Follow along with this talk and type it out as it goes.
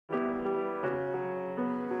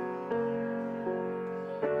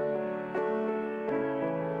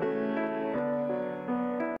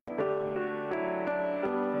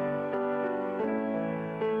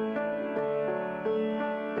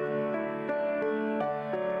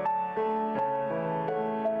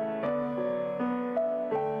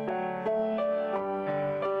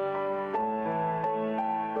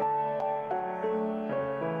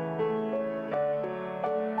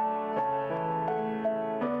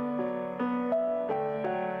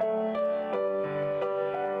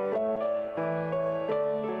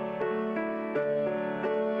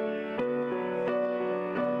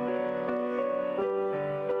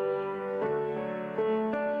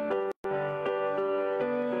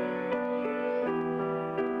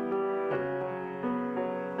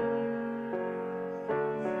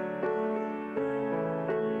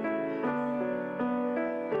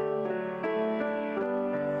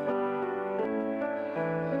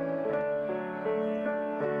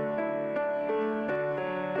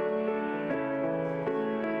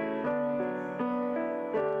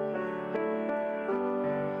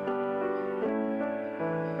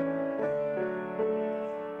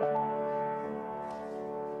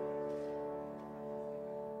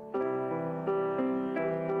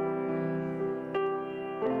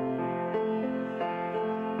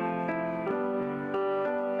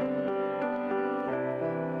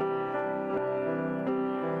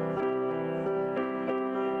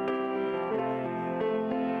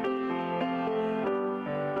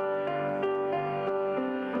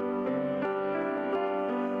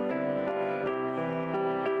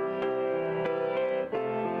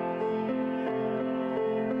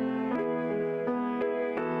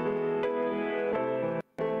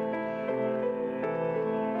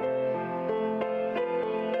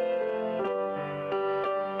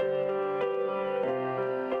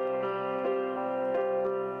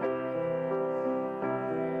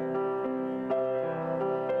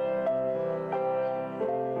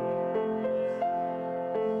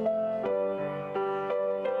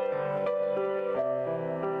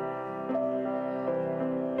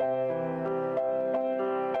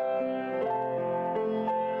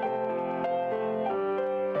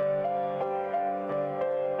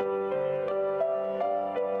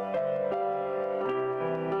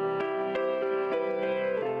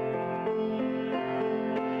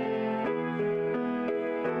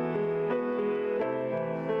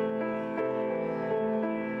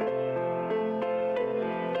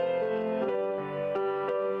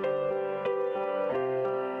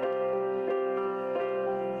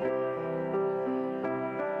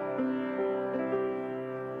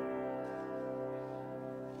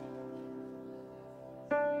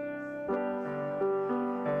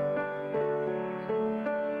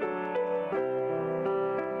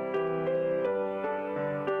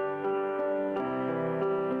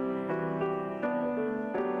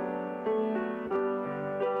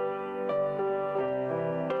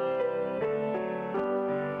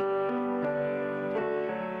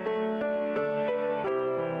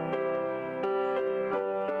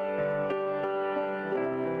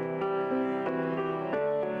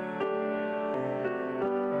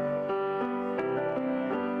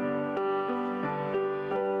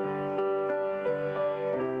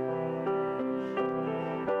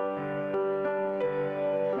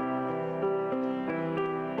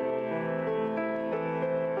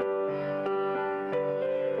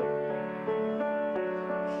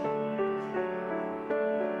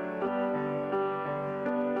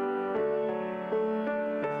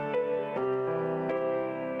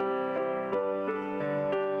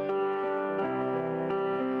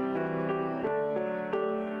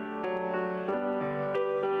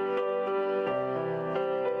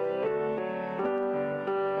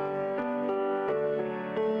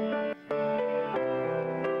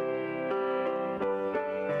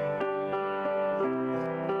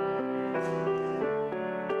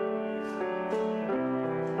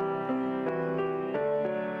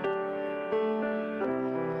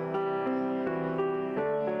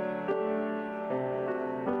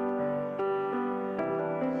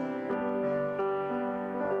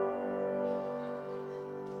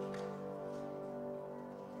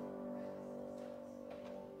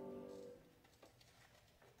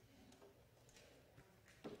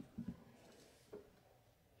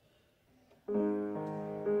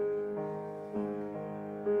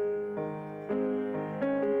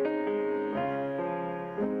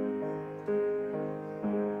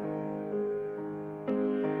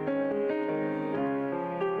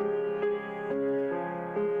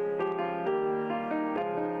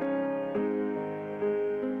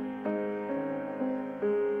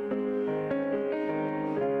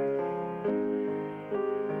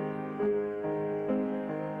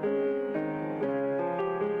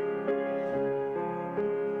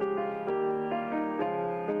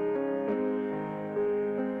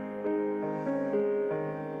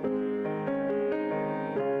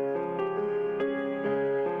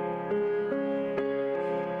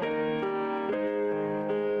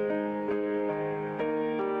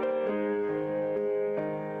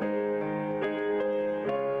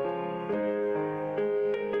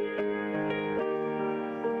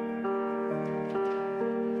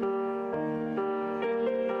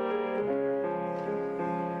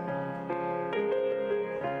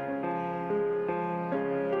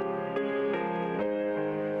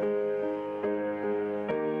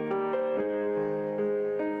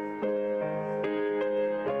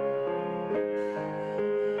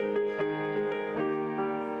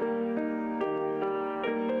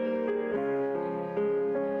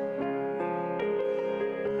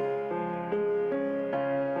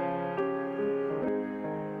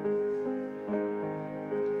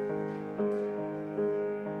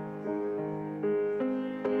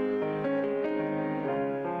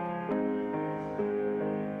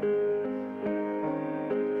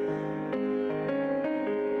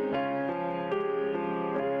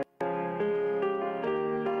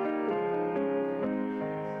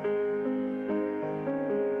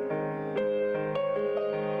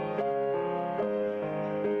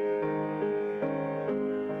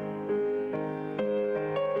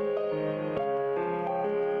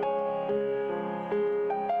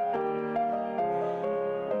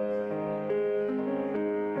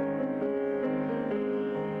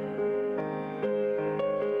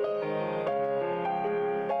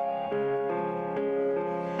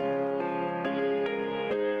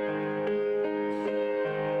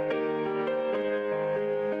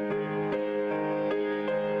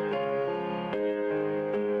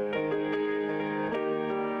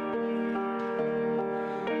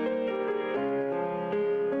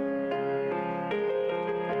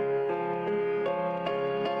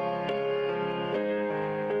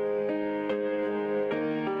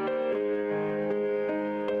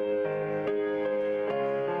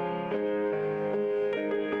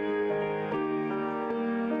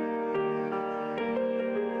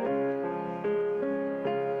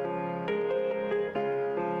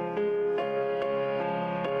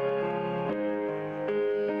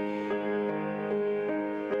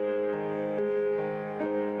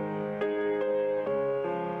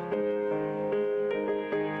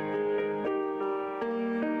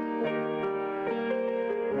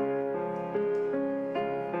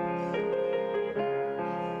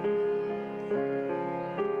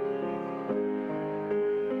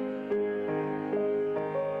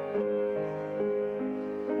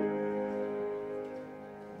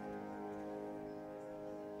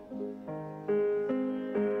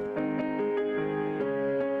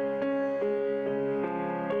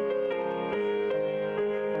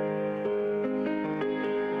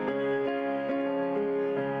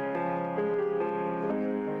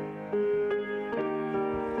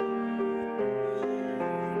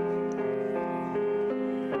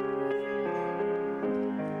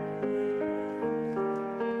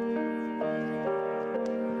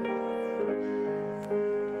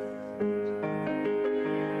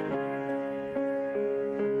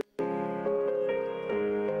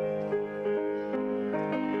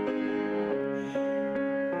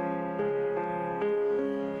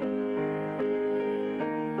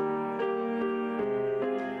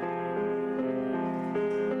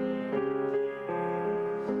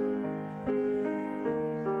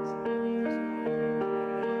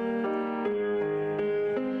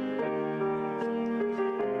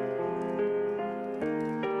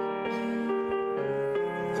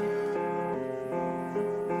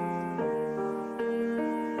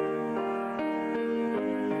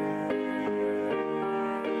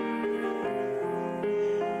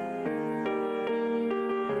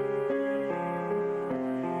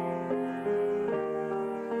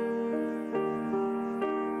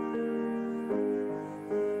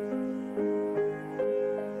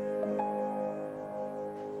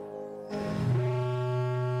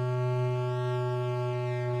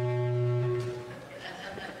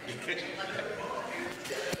I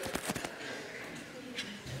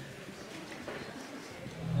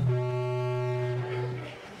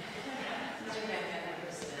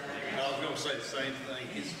was going to say the same thing.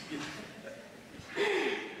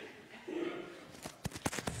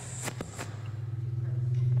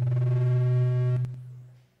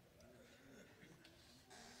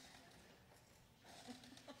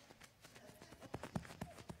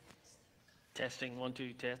 Testing, 1,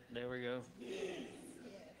 2, test. There we go.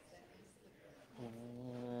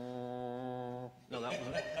 No, that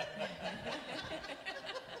wasn't.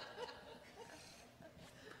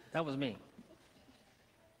 That was me.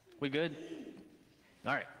 We good?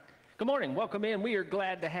 All right. Good morning. Welcome in. We are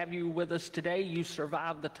glad to have you with us today. You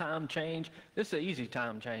survived the time change. This is an easy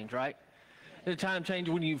time change, right? The time change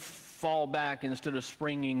when you fall back instead of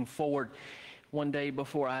springing forward. One day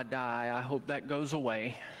before I die, I hope that goes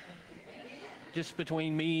away. Just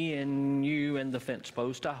between me and you and the fence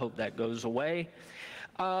post, I hope that goes away.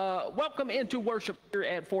 Welcome into worship here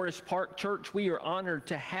at Forest Park Church. We are honored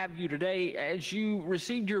to have you today. As you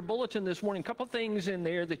received your bulletin this morning, a couple things in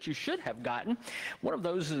there that you should have gotten. One of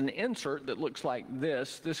those is an insert that looks like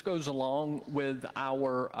this. This goes along with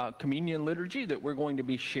our communion liturgy that we're going to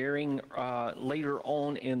be sharing later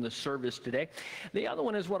on in the service today. The other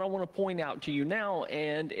one is what I want to point out to you now,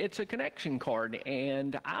 and it's a connection card.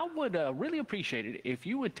 And I would really appreciate it if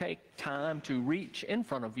you would take time to reach in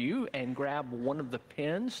front of you and grab one of the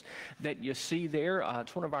pins that you see there.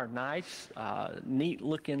 It's one of our nice,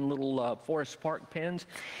 neat-looking little Forest Park pins.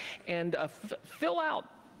 And fill out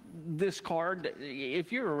this card.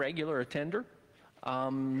 If you're a regular attender,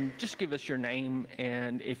 just give us your name,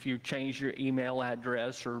 and if you change your email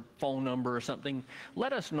address or phone number or something,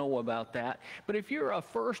 let us know about that. But if you're a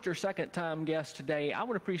first or second time guest today, I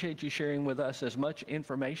would appreciate you sharing with us as much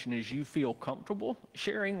information as you feel comfortable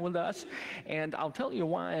sharing with us. And I'll tell you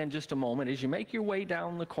why in just a moment. As you make your way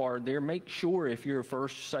down the card there, make sure if you're a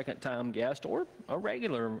first or second time guest or a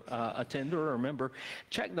regular attender or member,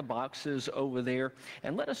 check the boxes over there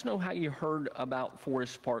and let us know how you heard about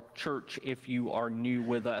Forest Park Church if you are new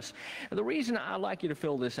with us. The reason I like you to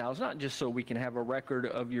fill this out is not just so we can have a record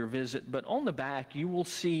of your visit, but on the back you will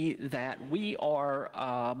see that we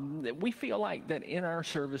feel like that in our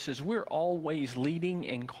services we're always leading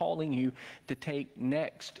and calling you to take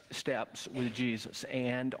next steps with Jesus.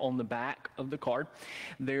 And on the back of the card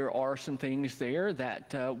there are some things there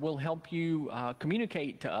that will help you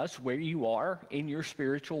communicate to us where you are in your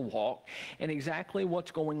spiritual walk and exactly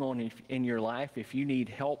what's going on in your life. If you need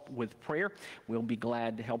help with prayer, we'll be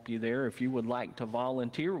glad to help you there. If you would like to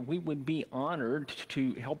volunteer, we would be honored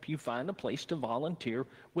to help you find a place to volunteer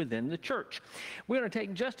within the church. We're going to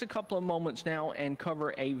take just a couple of moments now and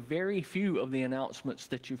cover a very few of the announcements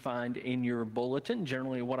that you find in your bulletin.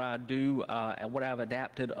 Generally what I do and what I've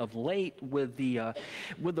adapted of late with the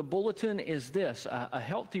bulletin is this, a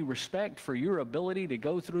healthy respect for your ability to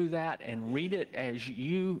go through that and read it as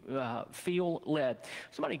you feel led.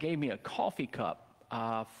 Somebody gave me a coffee cup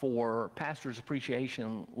for Pastor's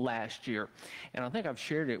Appreciation last year. And I think I've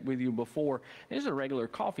shared it with you before. This is a regular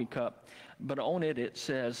coffee cup, but on it it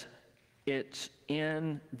says, "It's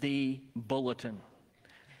in the bulletin."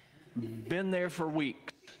 Been there for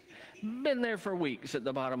weeks. Been there for weeks at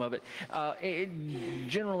the bottom of it.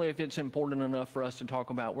 Generally, if it's important enough for us to talk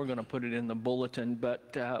about, we're going to put it in the bulletin.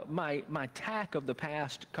 But my tack of the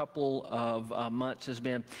past couple of months has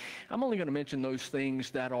been, I'm only going to mention those things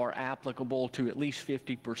that are applicable to at least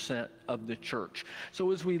 50% of the church.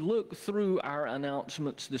 So as we look through our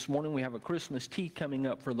announcements this morning, we have a Christmas tea coming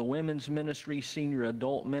up for the women's ministry, senior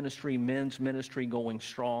adult ministry, men's ministry going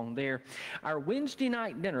strong there. Our Wednesday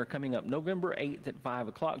night dinner coming up November 8th at 5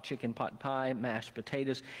 o'clock, chicken pot pie, mashed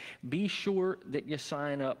potatoes. Be sure that you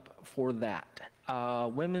sign up for that.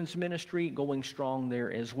 Women's ministry going strong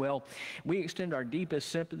there as well. We extend our deepest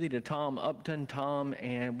sympathy to Tom Upton. Tom,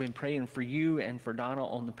 and been praying for you and for Donna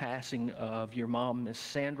on the passing of your mom, Miss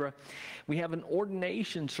Sandra. We have an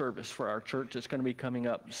ordination service for our church that's going to be coming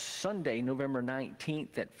up Sunday, November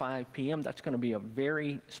 19th at 5 p.m. That's going to be a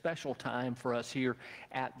very special time for us here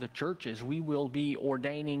at the church, as we will be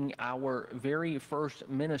ordaining our very first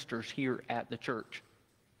ministers here at the church.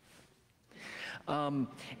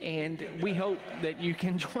 And we hope that you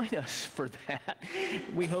can join us for that.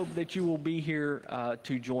 We hope that you will be here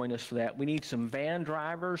to join us for that. We need some van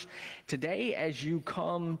drivers. Today, as you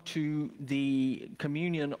come to the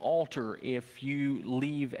communion altar, if you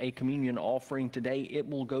leave a communion offering today, it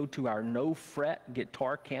will go to our No Fret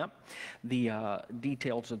Guitar Camp. The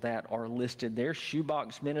details of that are listed there.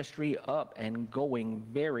 Shoebox Ministry up and going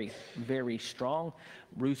very, very strong.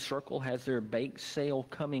 Ruth Circle has their bake sale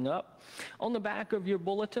coming up. On the back of your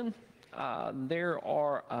bulletin, there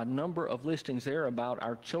are a number of listings there about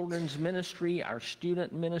our children's ministry, our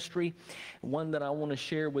student ministry. One that I want to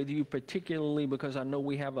share with you particularly because I know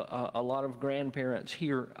we have a lot of grandparents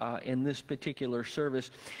here in this particular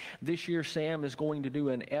service. This year, Sam is going to do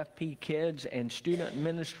an FP Kids and Student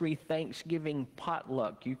Ministry Thanksgiving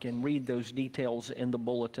potluck. You can read those details in the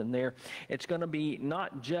bulletin there. It's going to be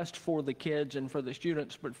not just for the kids and for the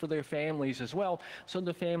students, but for their families as well, so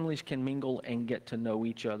the families can mingle and get to know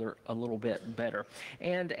each other a little bit better.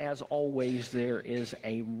 And as always, there is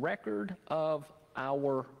a record of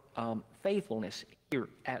our faithfulness here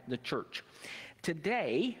at the church.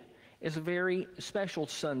 Today is a very special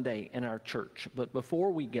Sunday in our church, but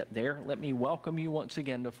before we get there, let me welcome you once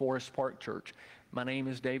again to Forest Park Church. My name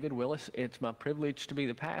is David Willis. It's my privilege to be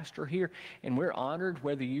the pastor here, and we're honored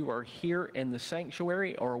whether you are here in the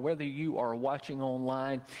sanctuary or whether you are watching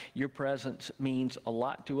online. Your presence means a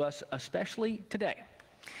lot to us, especially today.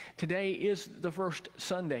 Today is the first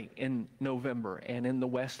Sunday in November, and in the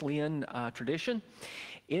Wesleyan tradition,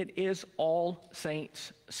 it is All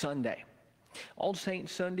Saints Sunday. All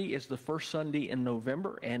Saints Sunday is the first Sunday in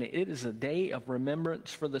November, and it is a day of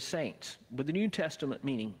remembrance for the saints, with the New Testament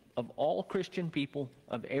meaning of all Christian people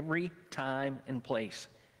of every time and place.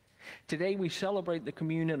 Today we celebrate the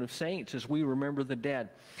communion of saints as we remember the dead,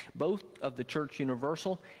 both of the Church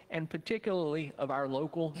Universal and particularly of our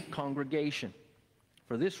local congregation.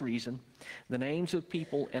 For this reason, the names of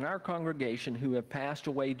people in our congregation who have passed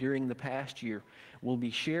away during the past year will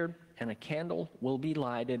be shared, and a candle will be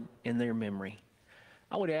lighted in their memory.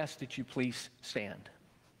 I would ask that you please stand.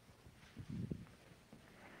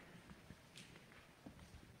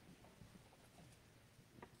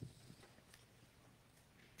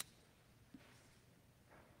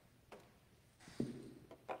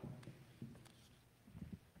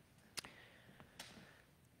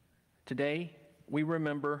 Today, we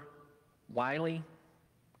remember Wiley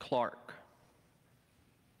Clark.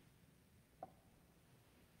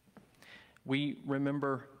 We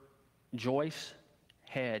remember Joyce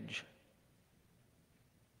Hedge.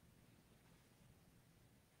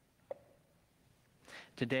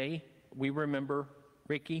 Today, we remember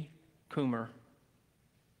Ricky Coomer.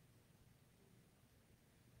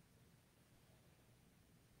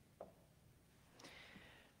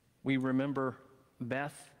 We remember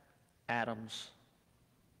Beth Adams.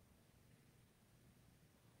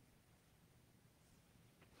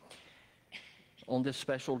 On this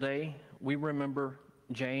special day, we remember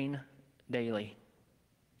Jane Daly,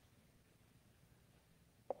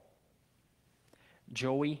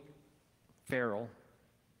 Joey Farrell,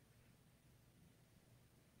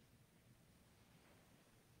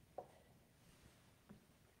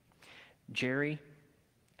 Jerry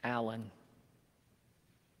Allen.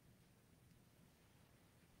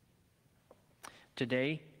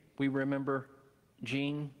 Today, we remember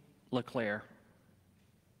Jean LeClaire.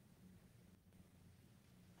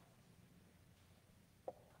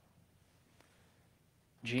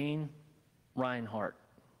 Jean Reinhardt.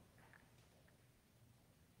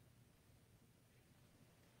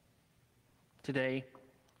 Today,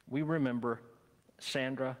 we remember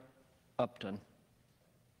Sandra Upton.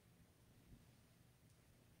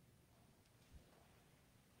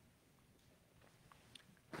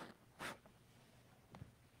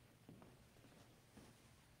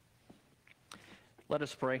 Let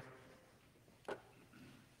us pray.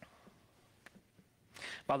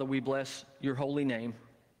 Father, we bless your holy name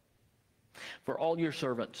for all your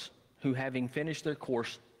servants who, having finished their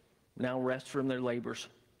course, now rest from their labors.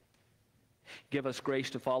 Give us grace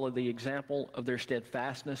to follow the example of their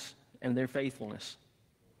steadfastness and their faithfulness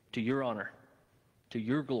to your honor, to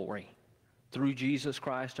your glory, through Jesus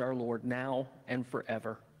Christ our Lord, now and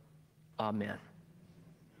forever. Amen.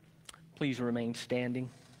 Please remain standing.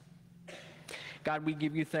 God, we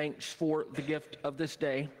give you thanks for the gift of this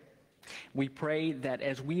day. We pray that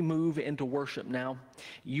as we move into worship now,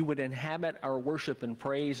 you would inhabit our worship and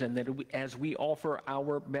praise, and that as we offer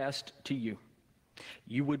our best to you,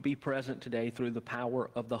 you would be present today through the power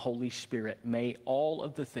of the Holy Spirit. May all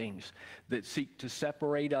of the things that seek to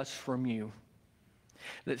separate us from you,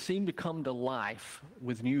 that seem to come to life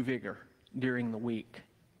with new vigor during the week,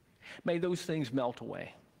 may those things melt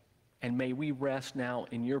away, and may we rest now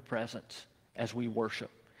in your presence as we worship.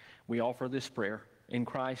 We offer this prayer in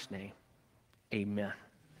Christ's name. Amen.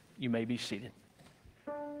 You may be seated.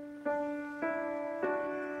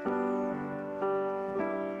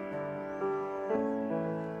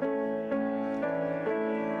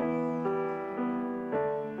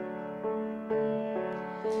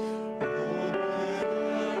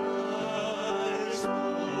 Eyes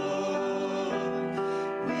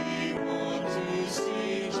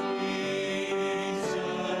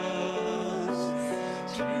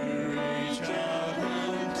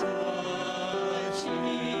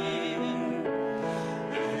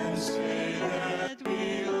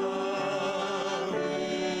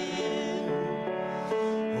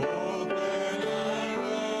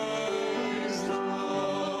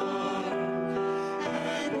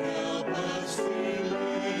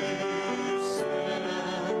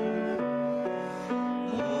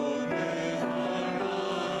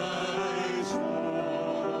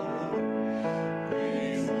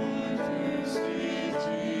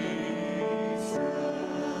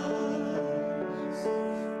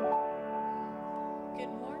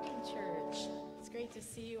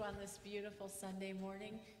on this beautiful Sunday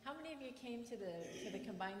morning. How many of you came to the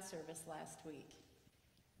combined service last week?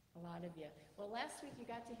 A lot of you. Well, last week you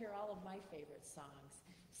got to hear all of my favorite songs.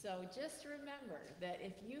 So just remember that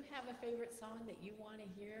if you have a favorite song that you want to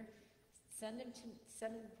hear, put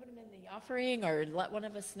them in the offering, or let one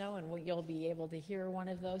of us know, and you'll be able to hear one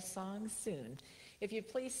of those songs soon. If you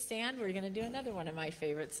please stand, we're going to do another one of my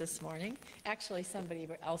favorites this morning. Actually, somebody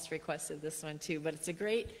else requested this one too, but it's a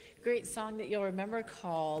great song that you'll remember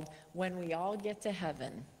called "When We All Get to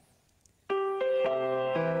Heaven."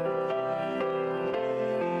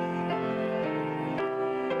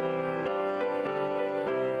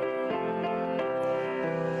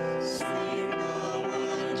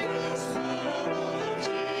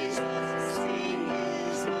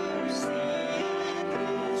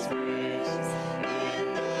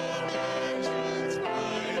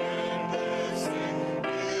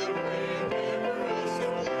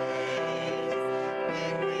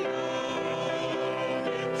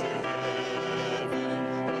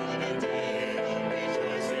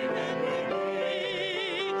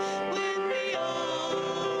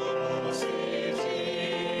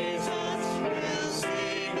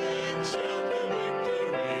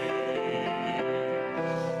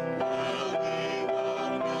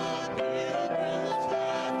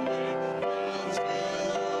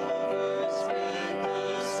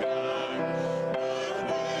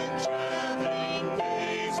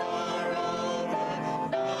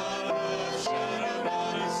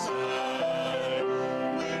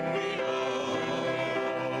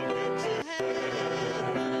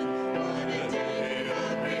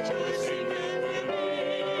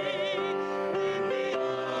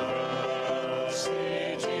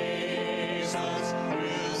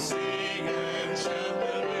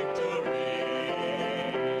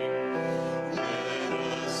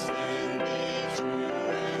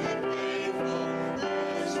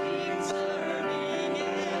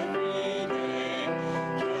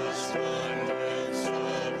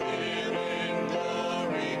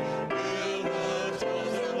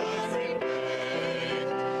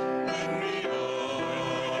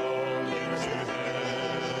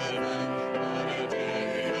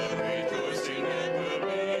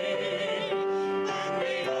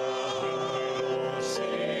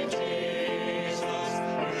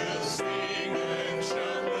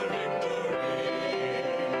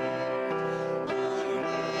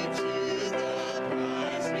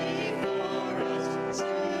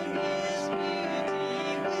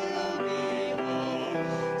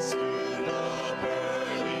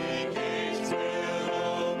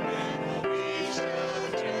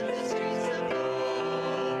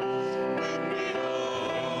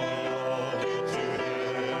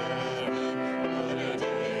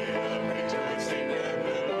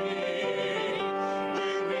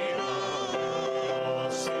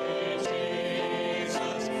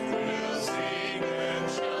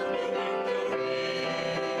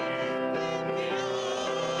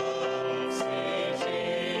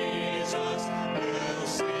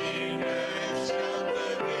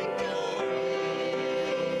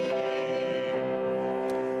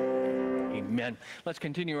 Amen. Let's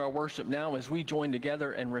continue our worship now as we join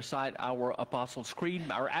together and recite our Apostles' Creed,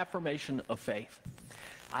 our affirmation of faith.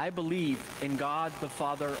 I believe in God the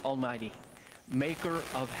Father Almighty, maker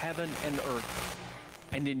of heaven and earth,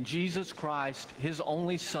 and in Jesus Christ, his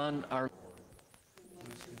only Son, our Lord, who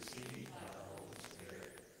was conceived by the Holy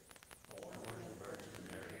Spirit, born of the Virgin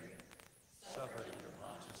Mary, suffered under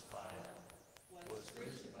Pontius Pilate, was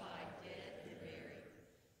crucified, dead, and buried.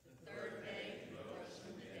 The third day he rose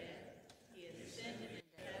from the dead. He ascended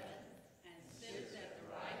into heaven and sits at the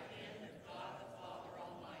right hand of God the Father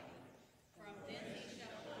Almighty. From thence he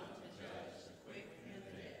shall come to judge the quick and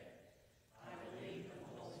the dead. I believe in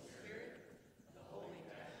the Holy Spirit, the Holy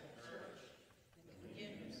Catholic Church, the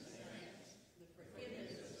forgiveness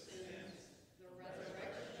of sins, the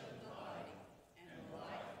resurrection of the body, and the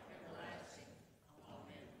life everlasting.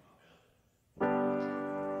 Amen.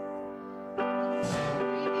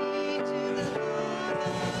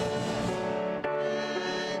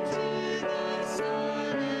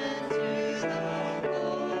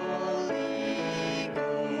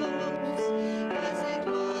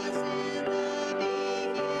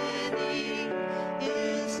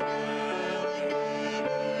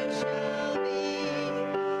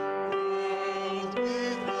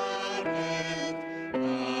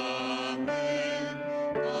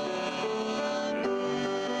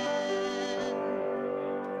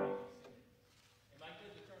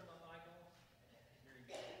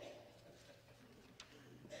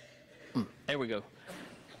 There we go.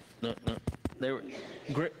 No.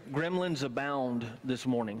 Gremlins abound this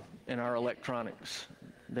morning in our electronics.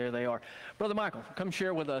 There they are. Brother Michael, come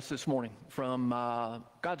share with us this morning from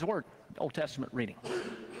God's Word, Old Testament reading.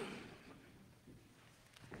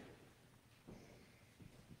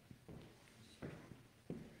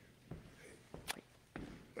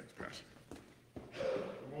 Thanks, Pastor.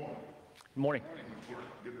 Good morning. Good morning.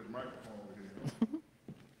 Get this microphone over here.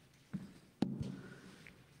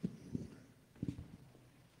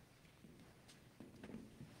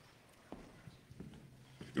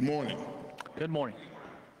 Good morning. Good morning.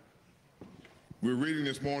 We're reading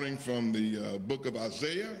this morning from the book of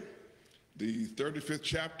Isaiah, the 35th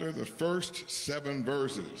chapter, the first 7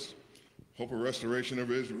 verses. Hope of restoration of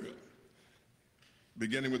Israel.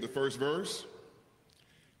 Beginning with the first verse.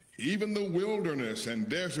 Even the wilderness and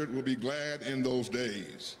desert will be glad in those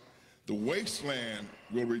days. The wasteland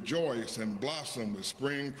will rejoice and blossom with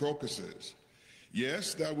spring crocuses.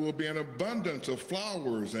 Yes, there will be an abundance of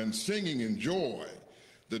flowers and singing and joy.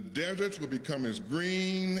 The deserts will become as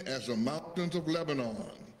green as the mountains of Lebanon,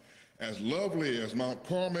 as lovely as Mount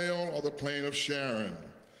Carmel or the plain of Sharon.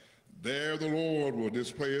 There the Lord will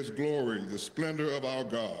display his glory, the splendor of our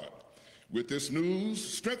God. With this news,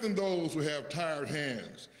 strengthen those who have tired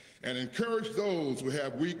hands and encourage those who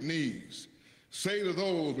have weak knees. Say to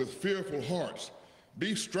those with fearful hearts,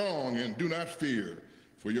 be strong and do not fear,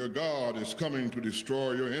 for your God is coming to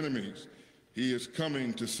destroy your enemies. He is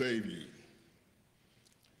coming to save you.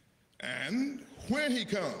 And when he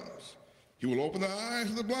comes, he will open the eyes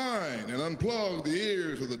of the blind and unplug the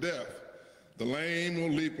ears of the deaf. The lame will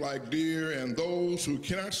leap like deer, and those who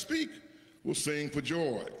cannot speak will sing for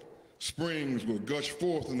joy. Springs will gush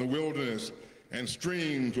forth in the wilderness, and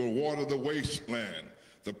streams will water the wasteland.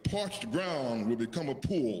 The parched ground will become a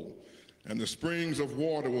pool, and the springs of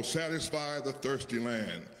water will satisfy the thirsty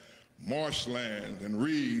land. Marshland and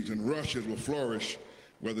reeds and rushes will flourish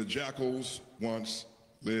where the jackals once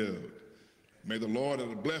lived. May the Lord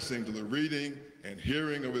add a blessing to the reading and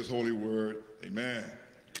hearing of his holy word. Amen.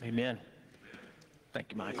 Amen.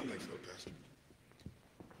 Thank you, Michael. Thanks, Pastor.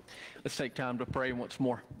 Let's take time to pray once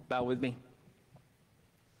more. Bow with me.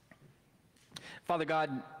 Father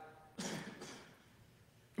God,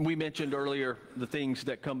 we mentioned earlier the things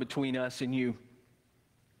that come between us and you.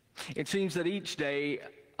 It seems that each day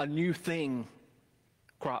a new thing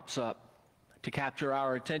crops up to capture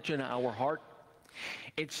our attention, our heart.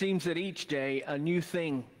 It seems that each day a new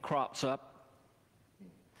thing crops up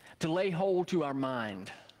to lay hold to our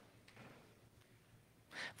mind.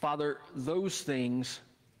 Father, those things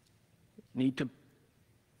need to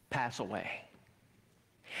pass away.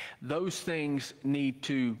 Those things need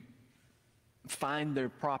to find their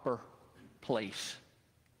proper place.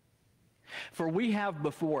 For we have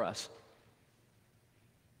before us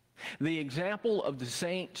the example of the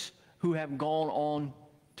saints who have gone on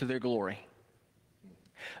to their glory.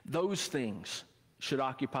 Those things should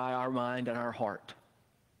occupy our mind and our heart.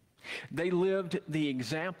 They lived the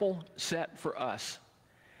example set for us,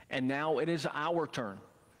 and now it is our turn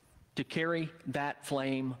to carry that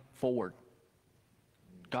flame forward.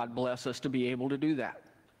 God bless us to be able to do that.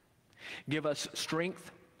 Give us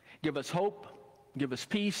strength, give us hope, give us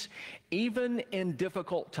peace, even in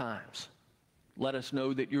difficult times. Let us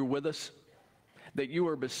know that you're with us, that you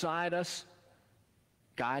are beside us,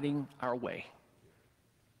 guiding our way.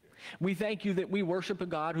 We thank you that we worship a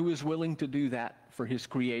God who is willing to do that for his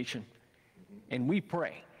creation. And we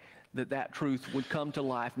pray that that truth would come to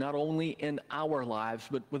life, not only in our lives,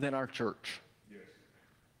 but within our church. Yes.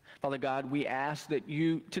 Father God, we ask that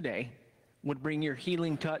you today would bring your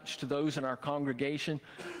healing touch to those in our congregation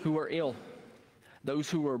who are ill,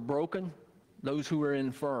 those who are broken, those who are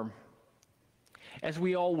infirm. As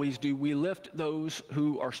we always do, we lift those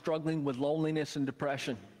who are struggling with loneliness and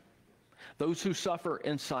depression, those who suffer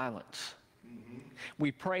in silence.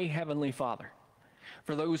 We pray, Heavenly Father,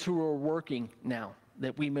 for those who are working now,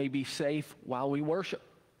 that we may be safe while we worship.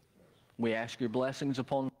 We ask your blessings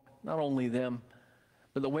upon not only them,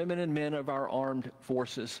 but the women and men of our armed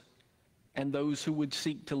forces and those who would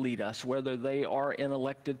seek to lead us, whether they are in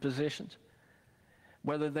elected positions,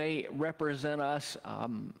 whether they represent us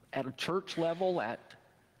at a church level, at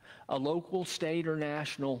a local, state, or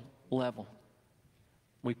national level.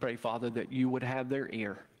 We pray, Father, that you would have their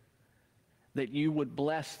ear, that you would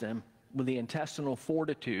bless them with the intestinal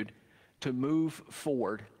fortitude to move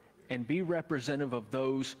forward and be representative of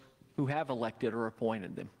those who have elected or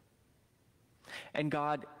appointed them. And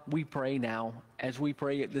God, we pray now, as we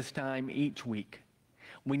pray at this time each week,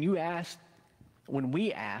 when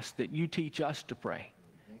we ask that you teach us to pray,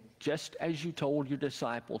 just as you told your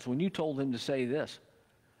disciples, when you told them to say this,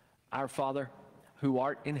 Our Father, who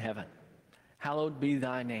art in heaven, hallowed be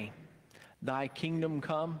thy name. Thy kingdom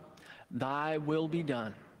come, Thy will be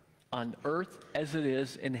done on earth as it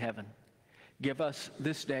is in heaven. Give us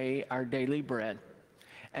this day our daily bread,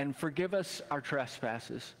 and forgive us our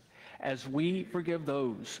trespasses, as we forgive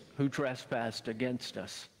those who trespass against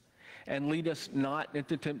us. And lead us not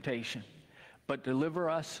into temptation, but deliver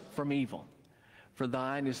us from evil. For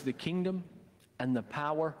thine is the kingdom, and the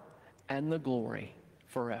power, and the glory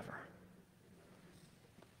forever.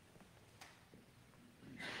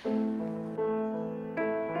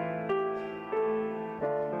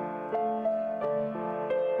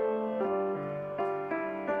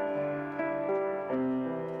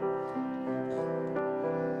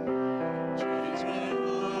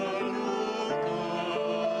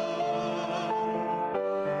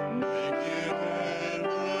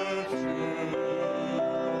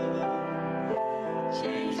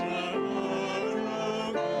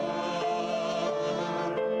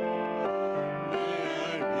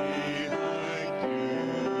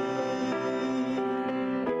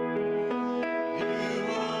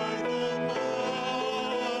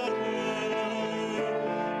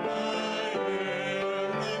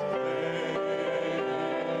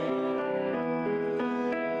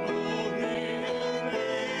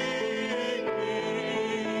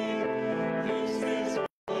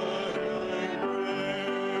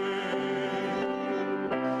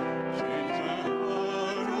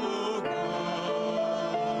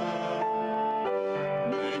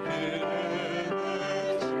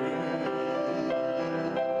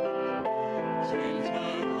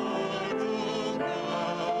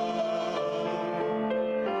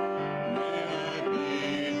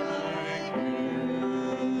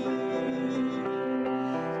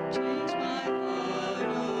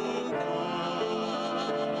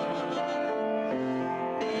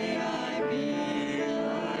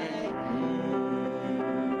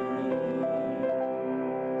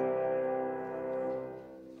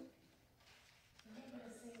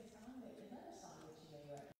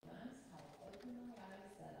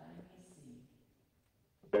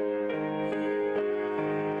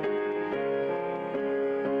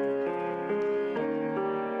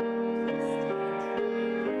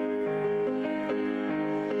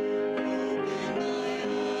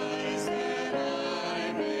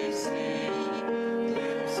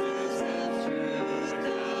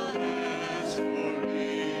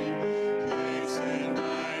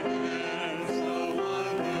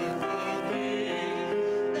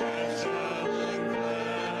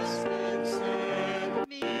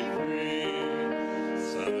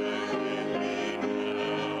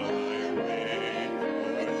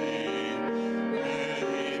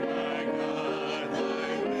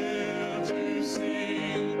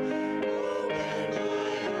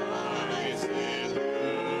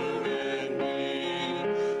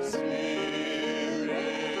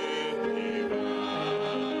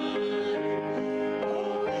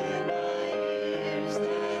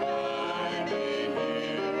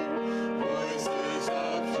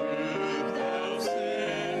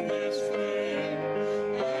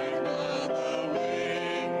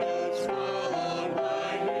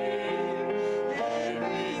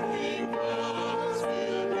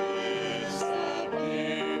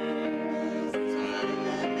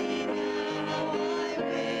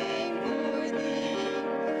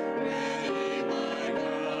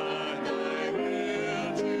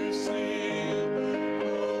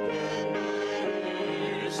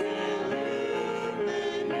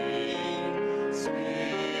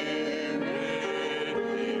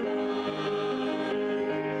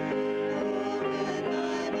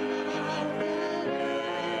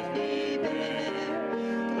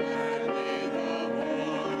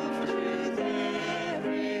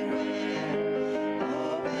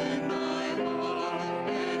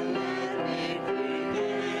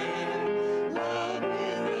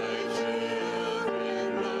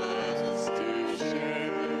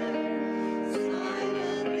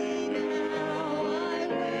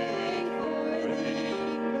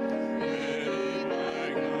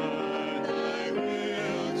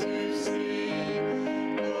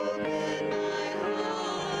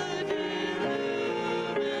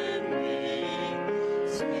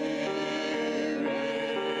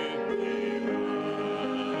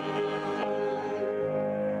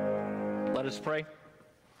 Let us pray.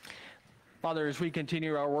 Father, as we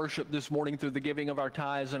continue our worship this morning through the giving of our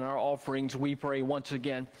tithes and our offerings, we pray once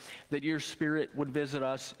again that your Spirit would visit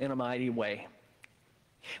us in a mighty way.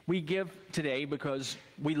 We give today because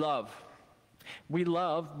we love. We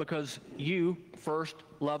love because you first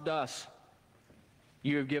loved us.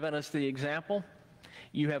 You have given us the example.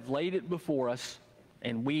 You have laid it before us,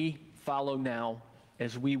 and we follow now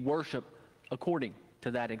as we worship according to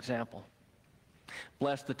that example.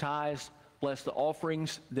 Bless the tithes, bless the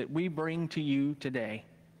offerings that we bring to you today.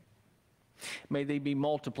 May they be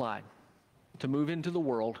multiplied to move into the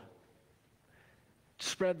world, to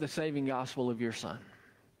spread the saving gospel of your Son.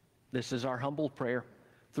 This is our humble prayer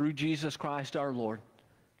through Jesus Christ our Lord.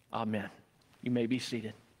 Amen. You may be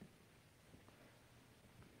seated.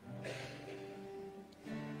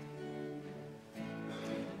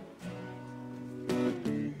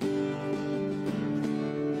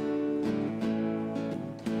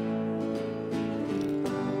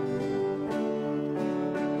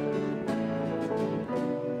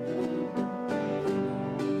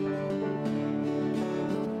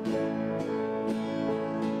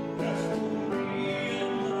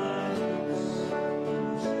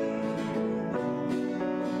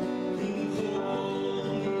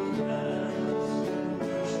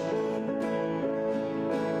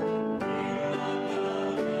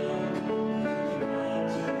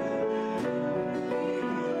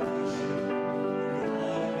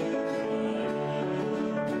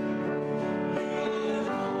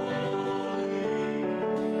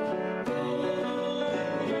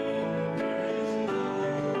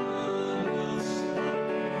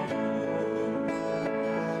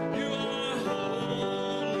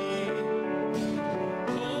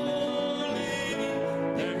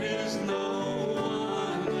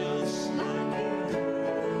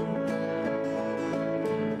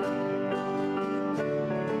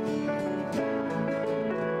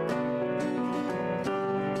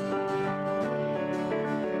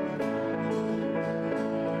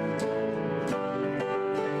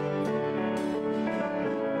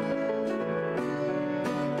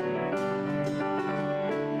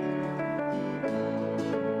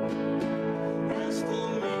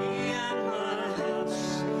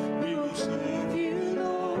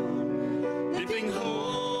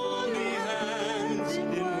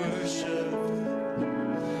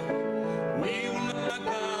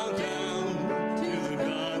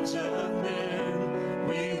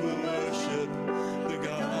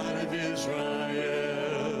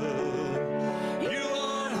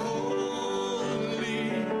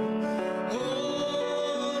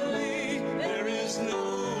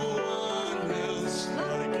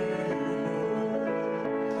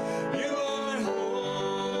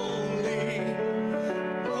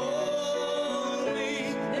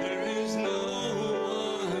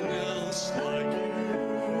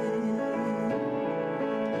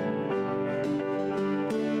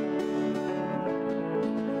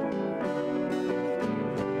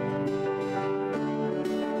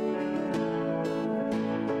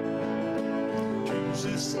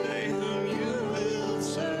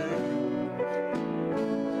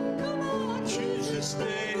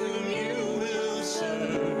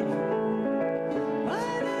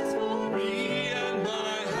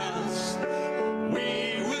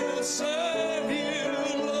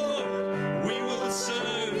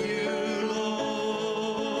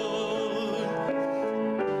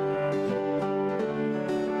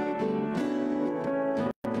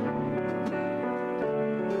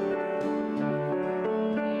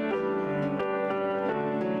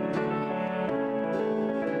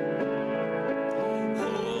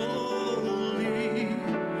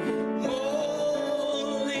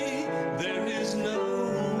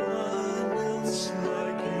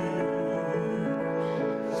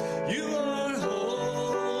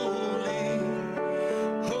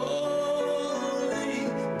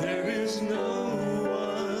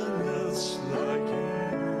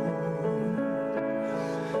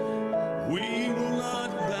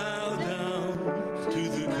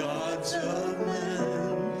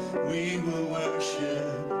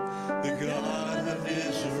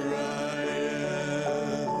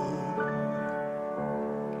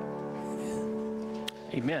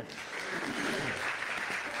 Amen.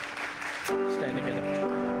 Stand together.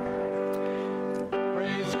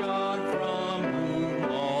 Praise God from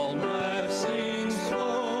whom all blessings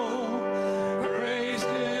flow. Praise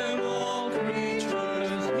Him, all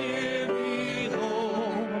creatures here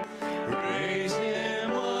below. Praise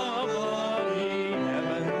Him above the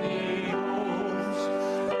heavenly hosts.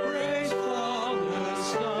 Praise Father,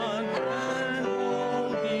 Son, and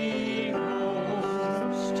Holy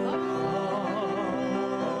Ghost.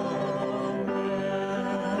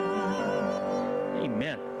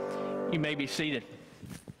 Amen. You may be seated.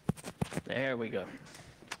 There we go.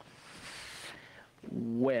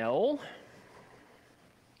 Well,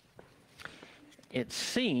 it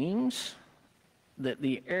seems that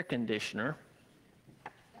the air conditioner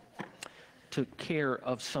took care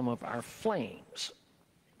of some of our flames.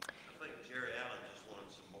 I think Jerry Allen just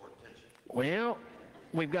wanted some more attention. Well,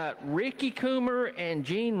 we've got Ricky Coomer and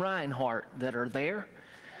Gene Reinhardt that are there.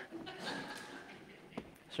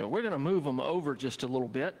 So we're going to move them over just a little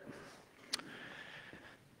bit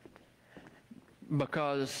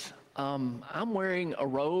because I'm wearing a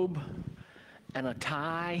robe and a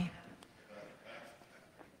tie,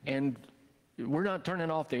 and we're not turning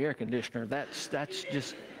off the air conditioner. That's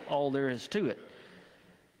just all there is to it.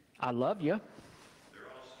 I love you.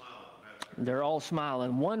 They're all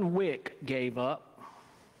smiling. One wick gave up.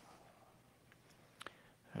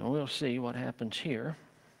 And we'll see what happens here.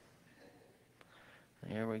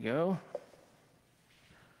 There we go.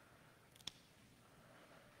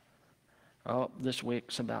 Oh, this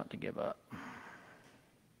wick's about to give up.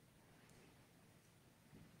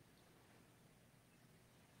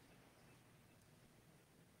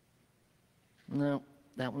 No,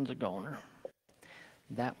 that one's a goner.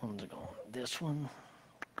 That one's a goner. This one.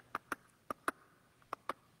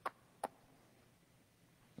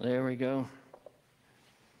 There we go.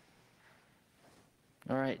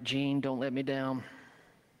 All right, Gene, don't let me down.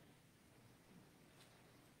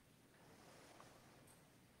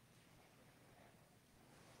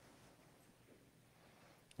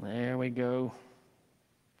 There we go.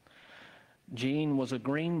 Gene was a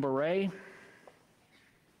Green Beret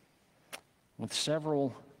with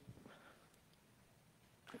several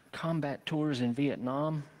combat tours in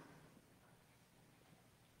Vietnam.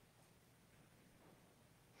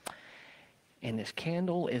 And his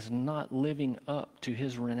candle is not living up to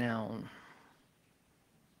his renown.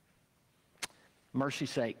 Mercy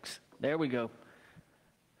sakes. There we go.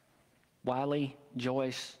 Wiley,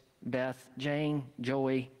 Joyce, Beth, Jane,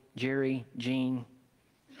 Joey, Jerry, Jean,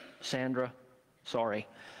 Sandra, sorry.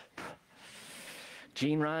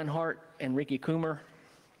 Gene Reinhardt and Ricky Coomer,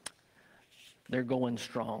 they're going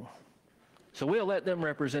strong. So we'll let them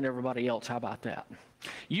represent everybody else. How about that?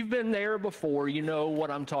 You've been there before. You know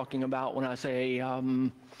what I'm talking about when I say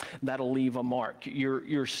that'll leave a mark.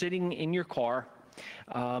 You're sitting in your car,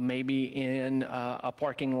 maybe in a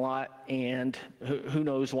parking lot, and who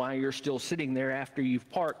knows why you're still sitting there after you've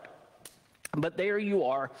parked. But there you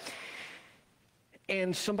are,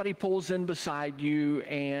 and somebody pulls in beside you,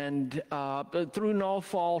 and through no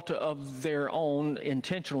fault of their own,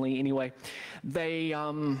 intentionally anyway, they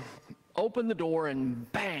open the door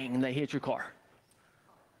and bang, they hit your car.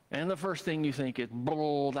 And the first thing you think is,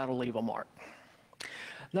 that'll leave a mark.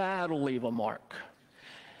 That'll leave a mark.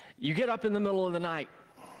 You get up in the middle of the night,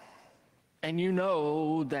 and you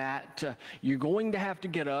know that you're going to have to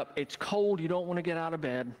get up. It's cold. You don't want to get out of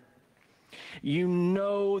bed. You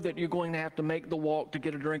know that you're going to have to make the walk to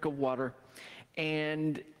get a drink of water.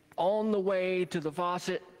 And on the way to the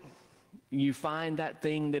faucet, you find that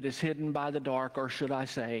thing that is hidden by the dark, or should I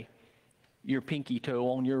say, your pinky toe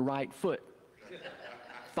on your right foot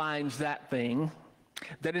finds that thing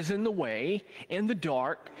that is in the way, in the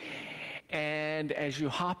dark, and as you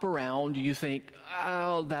hop around, you think,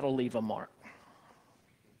 oh, that'll leave a mark.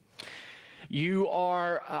 You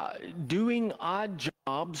are doing odd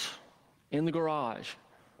jobs in the garage,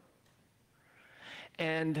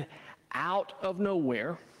 and out of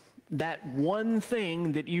nowhere, that one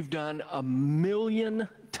thing that you've done 1,000,000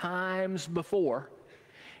 times before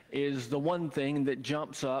is the one thing that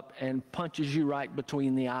jumps up and punches you right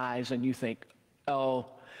between the eyes, and you think, oh,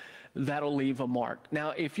 that'll leave a mark. Now,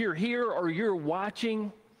 if you're here or you're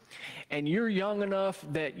watching and you're young enough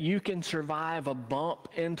that you can survive a bump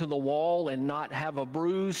into the wall and not have a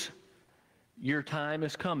bruise, your time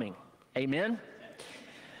is coming. Amen?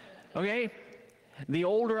 Okay? The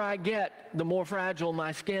older I get, the more fragile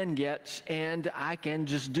my skin gets, and I can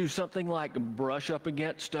just do something like brush up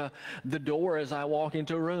against the door as I walk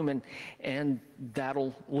into a room, and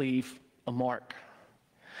that'll leave a mark.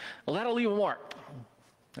 Well, that'll leave a mark.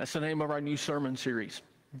 That's the name of our new sermon series.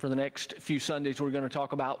 For the next few Sundays, we're going to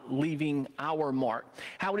talk about leaving our mark.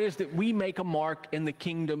 How it is that we make a mark in the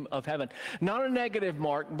kingdom of heaven. Not a negative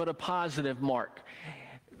mark, but a positive mark.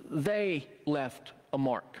 They left a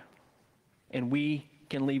mark, and we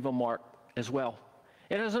can leave a mark as well.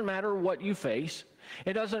 It doesn't matter what you face.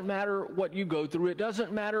 It doesn't matter what you go through. It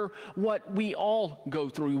doesn't matter what we all go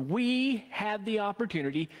through. We have the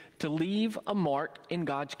opportunity to leave a mark in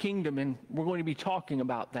God's kingdom, and we're going to be talking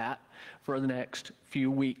about that for the next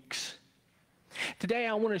few weeks. Today,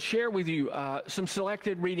 I want to share with you some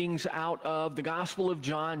selected readings out of the Gospel of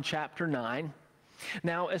John, chapter 9.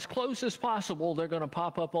 Now, as close as possible, they're going to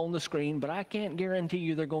pop up on the screen, but I can't guarantee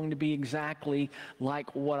you they're going to be exactly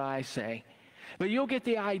like what I say. But you'll get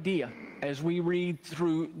the idea as we read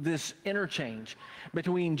through this interchange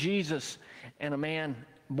between Jesus and a man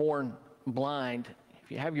born blind.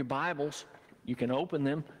 If you have your Bibles, you can open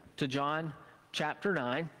them to John chapter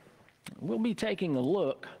 9. We'll be taking a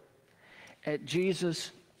look at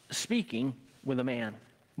Jesus speaking with a man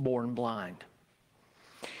born blind.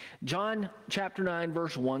 John chapter 9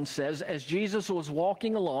 verse 1 says, as Jesus was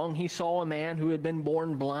walking along, he saw a man who had been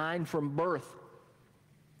born blind from birth.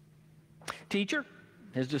 Teacher,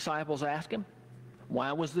 his disciples asked him,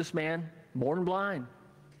 why was this man born blind?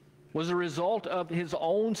 Was it a result of his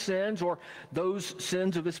own sins or those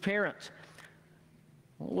sins of his parents?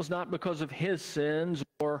 Well, it was not because of his sins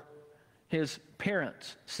or his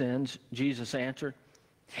parents' sins, Jesus answered.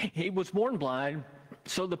 He was born blind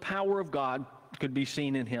so the power of God could be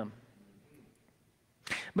seen in him.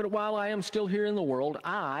 But while I am still here in the world,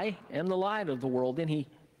 I am the light of the world. Then he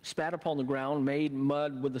spat upon the ground, made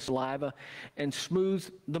mud with the saliva, and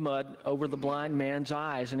smoothed the mud over the blind man's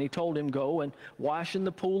eyes. And he told him, go and wash in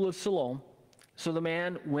the pool of Siloam. So the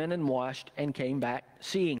man went and washed and came back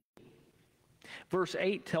seeing. Verse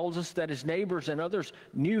 8 tells us that his neighbors and others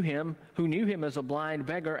who knew him as a blind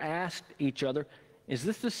beggar, asked each other, is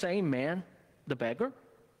this the same man, the beggar?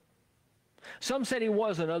 Some said he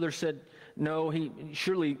was, and others said, no, he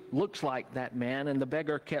surely looks like that man. And the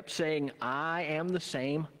beggar kept saying, I am the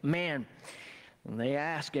same man. And they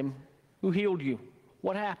asked him, who healed you?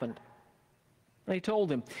 What happened? And he told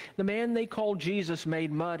them, the man they called Jesus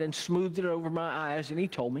made mud and smoothed it over my eyes, and he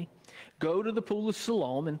told me, go to the pool of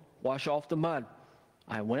Siloam and wash off the mud.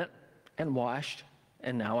 I went and washed,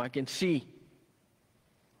 and now I can see.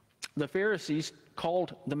 The Pharisees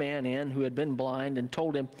called the man in who had been blind and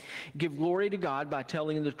told him, give glory to God by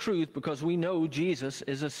telling the truth, because we know Jesus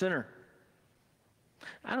is a sinner.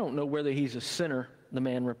 I don't know whether he's a sinner, the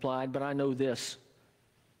man replied, but I know this.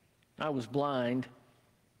 I was blind,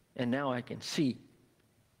 and now I can see.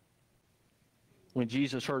 When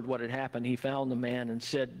Jesus heard what had happened, he found the man and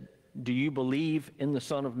said, do you believe in the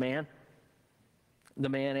Son of Man? The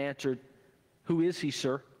man answered, who is he,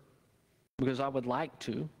 sir? Because I would like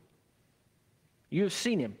to. You have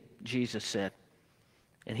seen him, Jesus said,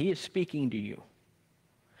 and he is speaking to you.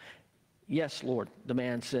 Yes, Lord, the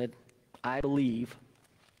man said, I believe,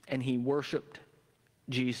 and he worshiped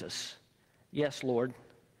Jesus. Yes, Lord,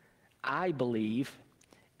 I believe,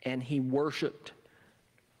 and he worshiped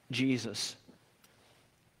Jesus.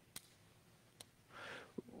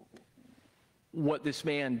 What this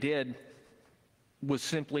man did was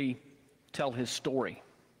simply tell his story.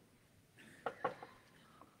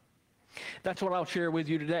 That's what I'll share with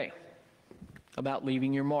you today about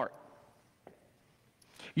leaving your mark.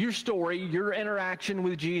 Your story, your interaction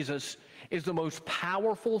with Jesus is the most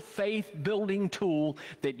powerful faith-building tool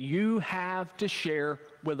that you have to share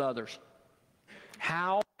with others.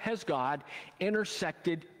 How has God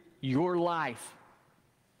intersected your life?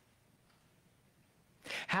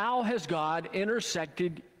 How has God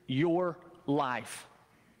intersected your life?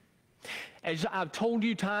 As I've told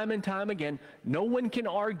you time and time again, no one can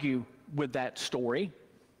argue with that story.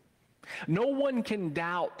 No one can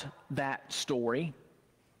doubt that story,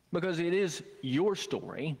 because it is your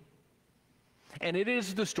story, and it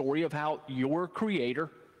is the story of how your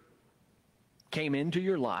Creator came into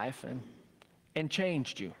your life and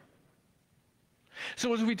changed you.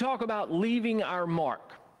 So as we talk about leaving our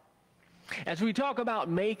mark, as we talk about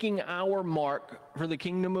making our mark for the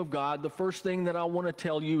kingdom of God, the first thing that I want to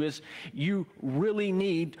tell you is you really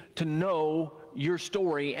need to know your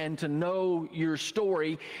story. And to know your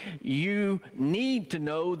story, you need to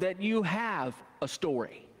know that you have a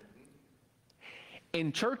story.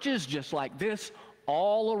 In churches just like this,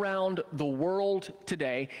 all around the world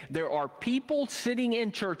today, there are people sitting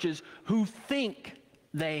in churches who think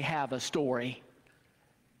they have a story,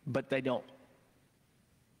 but they don't.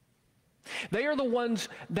 They are the ones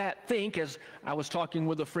that think, as I was talking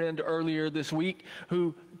with a friend earlier this week,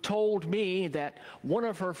 who told me that one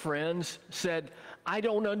of her friends said, I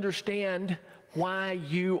don't understand why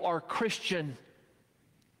you are Christian.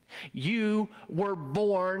 You were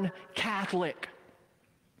born Catholic.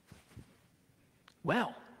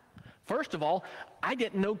 Well, first of all, I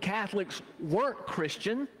didn't know Catholics weren't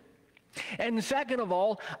Christian. And second of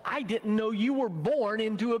all, I didn't know you were born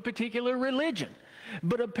into a particular religion.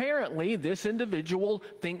 But apparently, this individual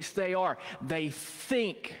thinks they are. They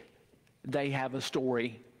think they have a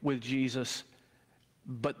story with Jesus,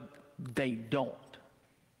 but they don't.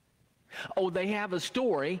 Oh, they have a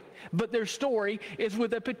story, but their story is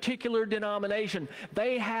with a particular denomination.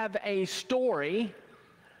 They have a story,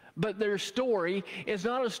 but their story is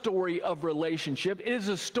not a story of relationship. It is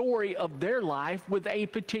a story of their life with a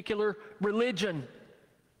particular religion.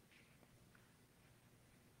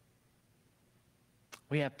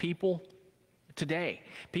 We have people today,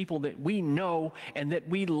 people that we know and that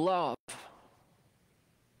we love,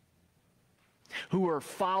 who are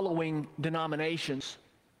following denominations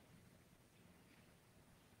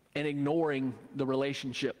and ignoring the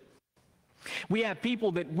relationship. We have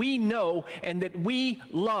people that we know and that we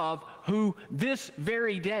love who this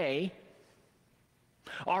very day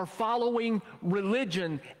are following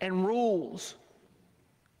religion and rules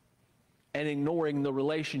and ignoring the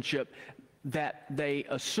relationship that they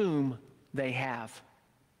assume they have.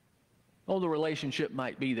 Oh, the relationship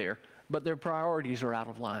might be there, but their priorities are out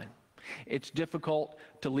of line. It's difficult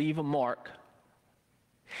to leave a mark.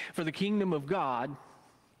 For the kingdom of God,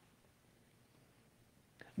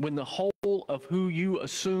 when the whole of who you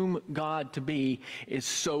assume God to be is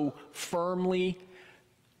so firmly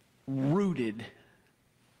rooted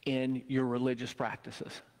in your religious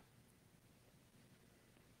practices.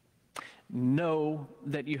 Know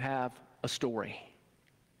that you have a story.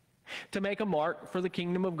 To make a mark for the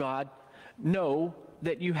kingdom of God, know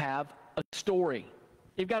that you have a story.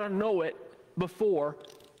 You've got to know it before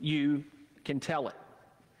you can tell it.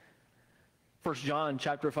 1 John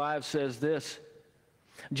chapter 5 says this,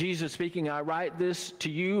 Jesus speaking, I write this to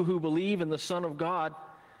you who believe in the Son of God,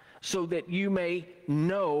 so that you may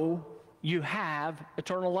know you have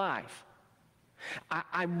eternal life.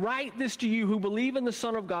 I write this to you who believe in the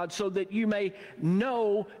Son of God, so that you may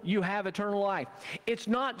know you have eternal life. It's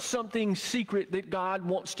not something secret that God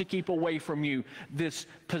wants to keep away from you, this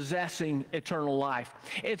possessing eternal life.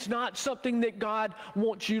 It's not something that God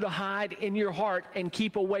wants you to hide in your heart and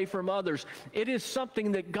keep away from others. It is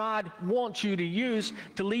something that God wants you to use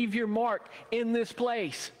to leave your mark in this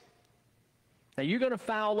place. Now, you're going to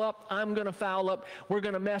foul up, I'm going to foul up, we're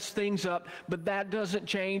going to mess things up, but that doesn't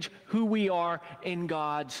change who we are in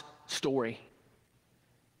God's story.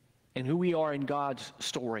 And who we are in God's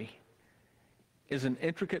story is an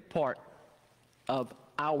intricate part of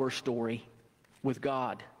our story with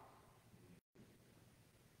God.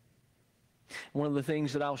 One of the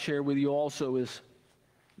things that I'll share with you also is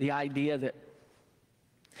the idea that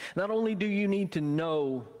not only do you need to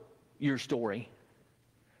know your story,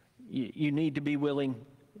 you need to be willing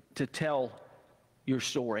to tell your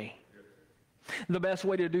story. The best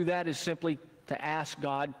way to do that is simply to ask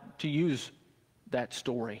God to use that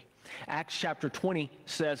story. Acts chapter 20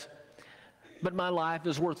 says, but my life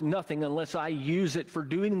is worth nothing unless I use it for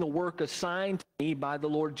doing the work assigned to me by the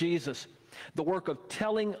Lord Jesus, the work of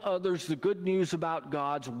telling others the good news about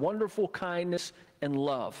God's wonderful kindness and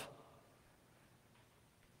love.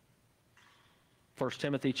 1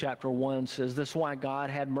 Timothy chapter 1 says, this is why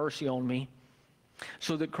God had mercy on me,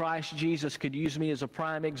 so that Christ Jesus could use me as a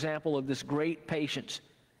prime example of this great patience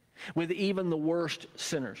with even the worst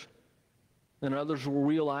sinners. And others will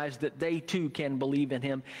realize that they too can believe in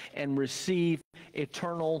him and receive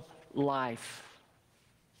eternal life.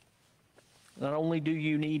 Not only do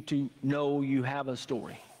you need to know you have a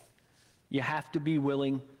story, you have to be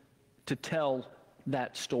willing to tell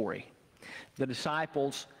that story. The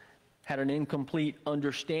disciples had an incomplete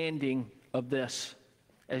understanding of this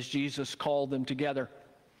as Jesus called them together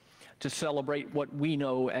to celebrate what we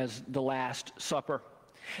know as the Last Supper.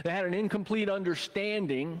 They had an incomplete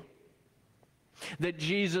understanding that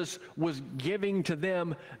Jesus was giving to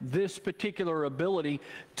them this particular ability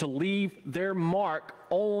to leave their mark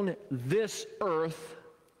on this earth,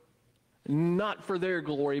 not for their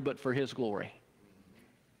glory, but for his glory.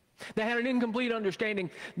 They had an incomplete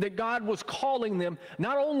understanding that God was calling them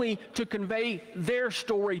not only to convey their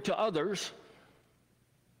story to others,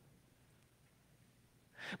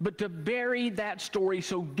 but to bury that story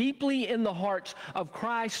so deeply in the hearts of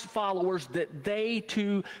Christ's followers that they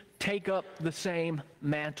too take up the same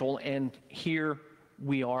mantle. And here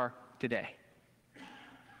we are today.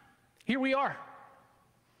 Here we are.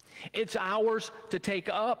 It's ours to take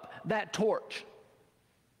up that torch.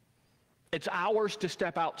 It's ours to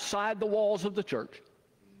step outside the walls of the church,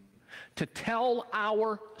 to tell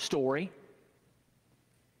our story,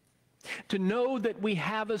 to know that we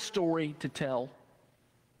have a story to tell,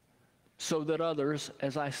 so that others,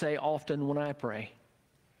 as I say often when I pray,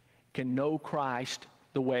 can know Christ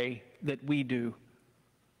the way that we do.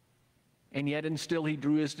 And yet and still he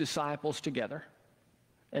drew his disciples together,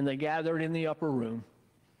 and they gathered in the upper room,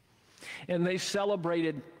 and they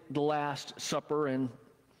celebrated the Last Supper. And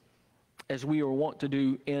as we are wont to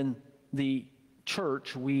do in the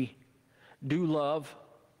church, we do love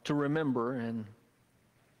to remember, and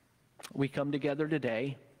we come together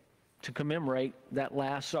today to commemorate that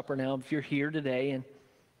Last Supper. Now, if you're here today and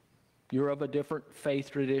you're of a different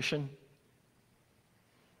faith tradition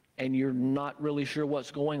and you're not really sure what's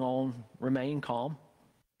going on, remain calm.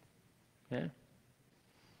 Okay?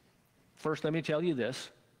 First, let me tell you this.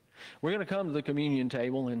 We're going to come to the communion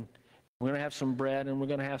table, and We're going to have some bread and we're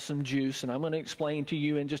going to have some juice, and I'm going to explain to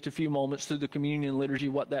you in just a few moments through the communion liturgy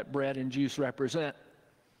what that bread and juice represent.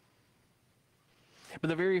 But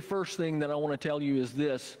the very first thing that I want to tell you is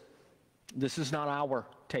this. This is not our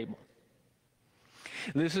table.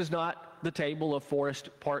 This is not the table of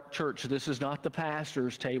Forest Park Church. This is not the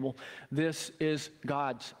pastor's table. This is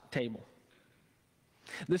God's table.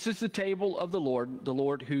 This is the table of the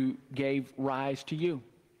Lord who gave rise to you.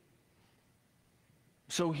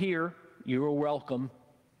 So here, you are welcome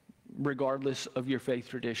regardless of your faith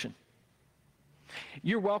tradition.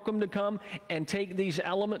 You're welcome to come and take these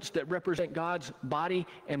elements that represent God's body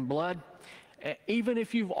and blood, even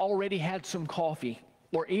if you've already had some coffee,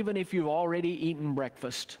 or even if you've already eaten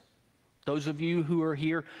breakfast. Those of you who are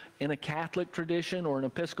here in a Catholic tradition or an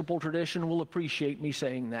Episcopal tradition will appreciate me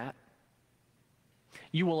saying that.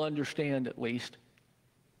 You will understand at least.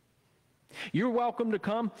 You're welcome to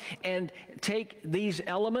come and take these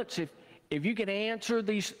elements. If you can answer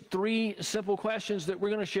these 3 simple questions that we're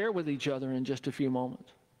going to share with each other in just a few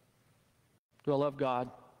moments. Do I love God?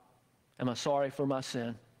 Am I sorry for my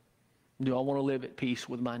sin? Do I want to live at peace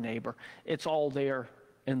with my neighbor? It's all there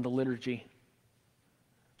in the liturgy.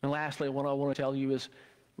 And lastly, what I want to tell you is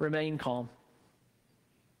remain calm.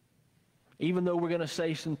 Even though we're going to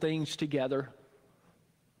say some things together,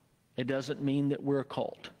 it doesn't mean that we're a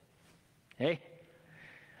cult. Hey?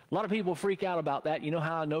 A lot of people freak out about that. You know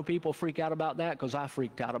how I know people freak out about that? Because I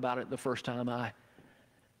freaked out about it the first time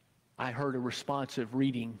I heard a responsive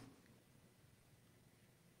reading.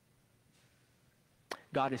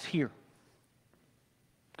 God is here.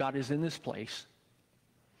 God is in this place.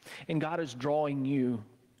 And God is drawing you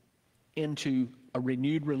into a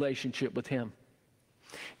renewed relationship with Him.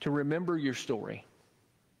 To remember your story.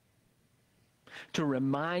 To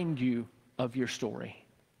remind you of your story.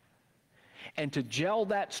 And to gel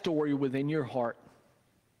that story within your heart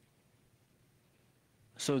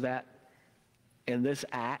so that in this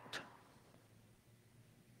act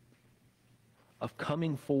of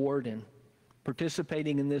coming forward and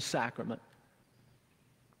participating in this sacrament,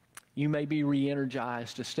 you may be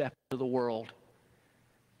re-energized to step into the world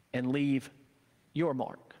and leave your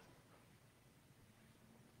mark.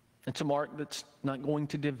 It's a mark that's not going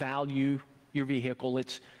to devalue your vehicle.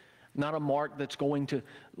 It's not a mark that's going to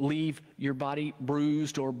leave your body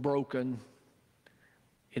bruised or broken.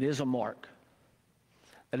 It is a mark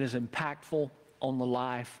that is impactful on the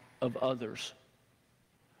life of others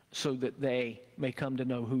so that they may come to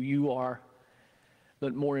know who you are,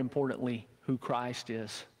 but more importantly, who Christ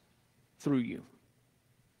is through you.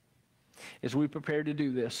 As we prepare to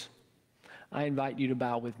do this, I invite you to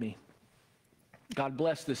bow with me. God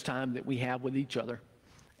bless this time that we have with each other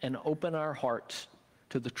and open our hearts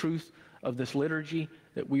to the truth of this liturgy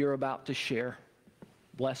that we are about to share.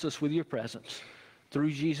 Bless us with your presence.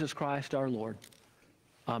 Through Jesus Christ our Lord.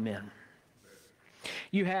 Amen.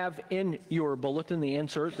 You have in your bulletin the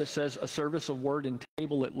insert that says a service of word and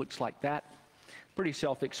table. It looks like that. Pretty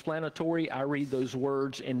self-explanatory. I read those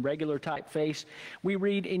words in regular typeface. We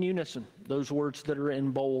read in unison those words that are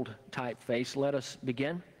in bold typeface. Let us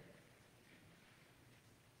begin.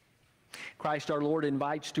 Christ our Lord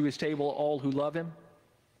invites to His table all who love Him,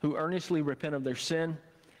 who earnestly repent of their sin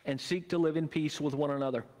and seek to live in peace with one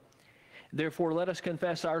another. Therefore, let us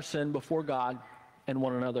confess our sin before God and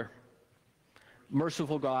one another.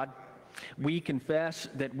 Merciful God, we confess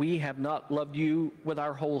that we have not loved you with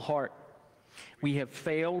our whole heart. We have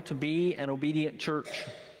failed to be an obedient church.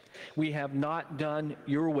 We have not done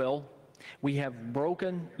your will. We have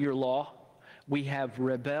broken your law. We have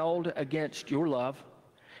rebelled against your love.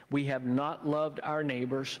 We have not loved our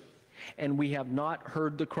neighbors, and we have not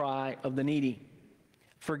heard the cry of the needy.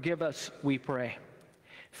 Forgive us, we pray.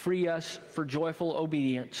 Free us for joyful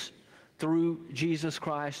obedience through Jesus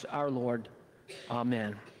Christ our Lord.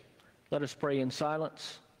 Amen. Let us pray in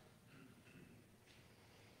silence.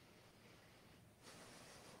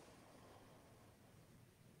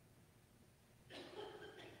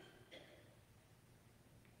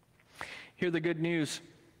 Hear the good news.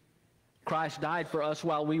 Christ died for us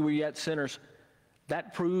while we were yet sinners.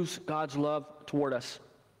 That proves God's love toward us.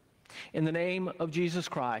 In the name of Jesus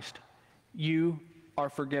Christ, you are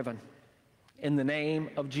forgiven. In the name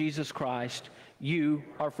of Jesus Christ, you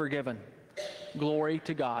are forgiven. Glory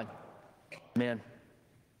to God. Amen.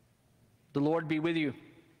 The Lord be with you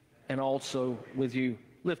and also with you.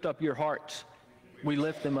 Lift up your hearts. We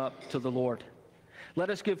lift them up to the Lord. Let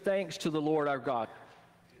us give thanks to the Lord our God.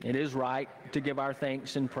 It is right to give our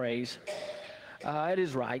thanks and praise. It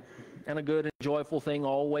is right and a good and joyful thing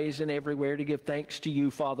always and everywhere to give thanks to you,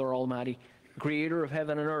 Father Almighty, Creator of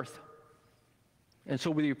heaven and earth. And so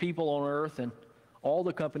with your people on earth and all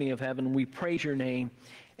the company of heaven, we praise your name,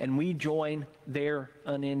 and we join their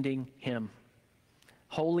unending hymn.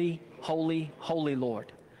 Holy, holy, holy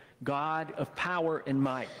Lord, God of power and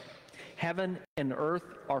might. Heaven and earth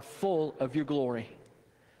are full of your glory.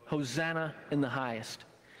 Hosanna in the highest.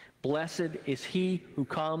 Blessed is he who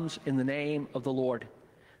comes in the name of the Lord.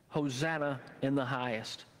 Hosanna in the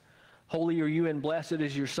highest. Holy are you and blessed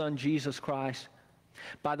is your Son, Jesus Christ.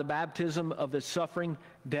 By the baptism of his suffering,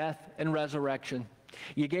 death, and resurrection,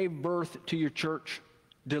 you gave birth to your church,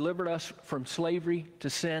 delivered us from slavery to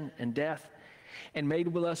sin and death, and made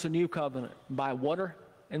with us a new covenant by water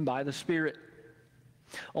and by the Spirit.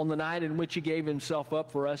 On the night in which he gave himself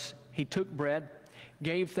up for us, he took bread,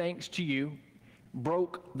 gave thanks to you,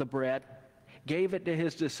 broke the bread, gave it to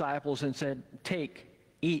his disciples, and said, "Take,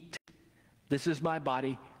 eat. This is my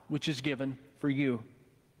body, which is given for you.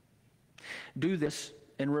 Do this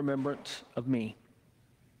in remembrance of me."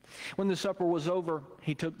 When the supper was over,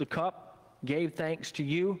 he took the cup, gave thanks to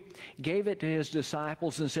you, gave it to his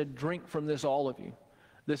disciples, and said, "Drink from this, all of you.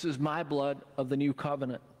 This is my blood of the new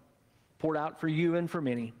covenant, poured out for you and for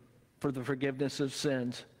many, for the forgiveness of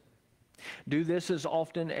sins. Do this as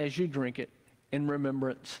often as you drink it in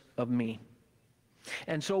remembrance of me."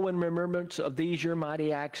 And so in remembrance of these your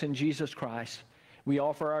mighty acts in Jesus Christ, we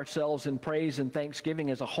offer ourselves in praise and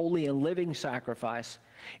thanksgiving as a holy and living sacrifice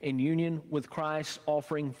in union with Christ's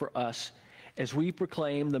offering for us as we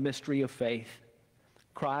proclaim the mystery of faith.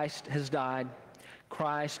 Christ has died.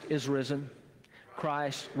 Christ is risen.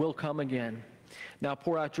 Christ will come again. Now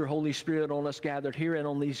pour out your Holy Spirit on us gathered here and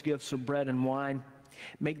on these gifts of bread and wine.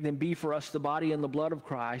 Make them be for us the body and the blood of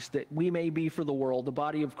Christ, that we may be for the world the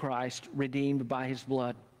body of Christ, redeemed by his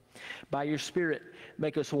blood. By your Spirit,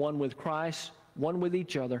 make us one with Christ, one with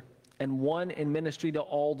each other, and one in ministry to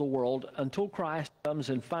all the world, until Christ comes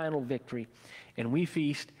in final victory, and we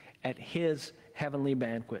feast at his heavenly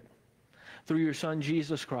banquet. Through your Son,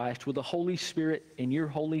 Jesus Christ, with the Holy Spirit in your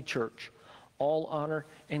holy church, all honor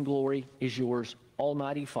and glory is yours,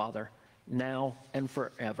 Almighty Father, now and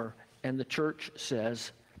forever. And the church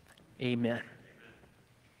says, amen.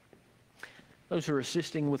 Those who are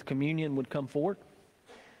assisting with communion would come forward.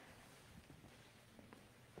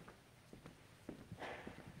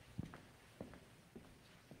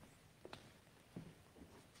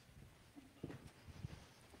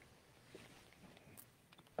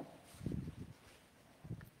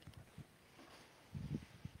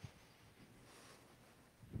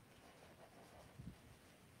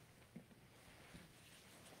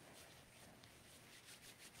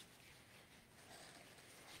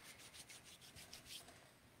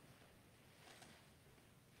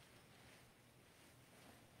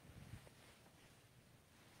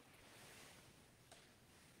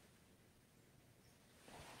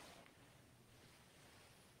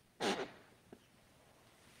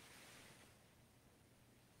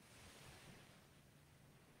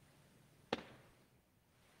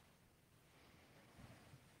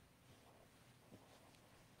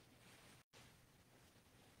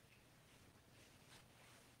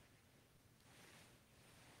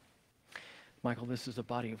 Michael, this is the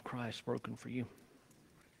body of Christ broken for you.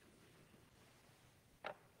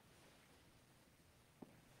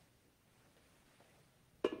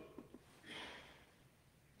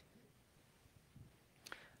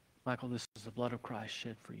 Michael, this is the blood of Christ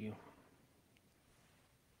shed for you.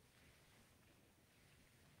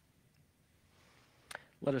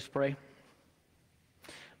 Let us pray.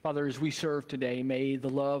 Father, as we serve today, may the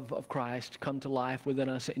love of Christ come to life within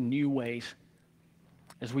us in new ways.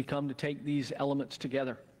 As we come to take these elements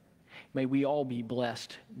together, may we all be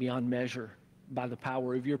blessed beyond measure by the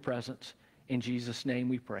power of your presence. In Jesus' name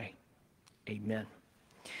we pray. Amen.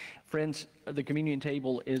 Friends, the communion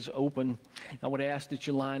table is open. I would ask that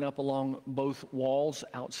you line up along both walls,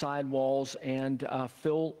 outside walls, and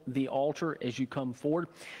fill the altar as you come forward,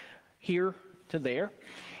 here to there.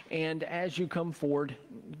 And as you come forward,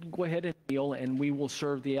 go ahead and kneel, and we will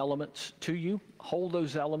serve the elements to you. Hold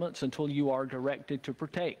those elements until you are directed to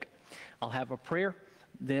partake. I'll have a prayer.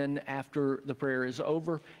 Then after the prayer is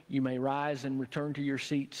over, you may rise and return to your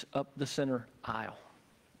seats up the center aisle.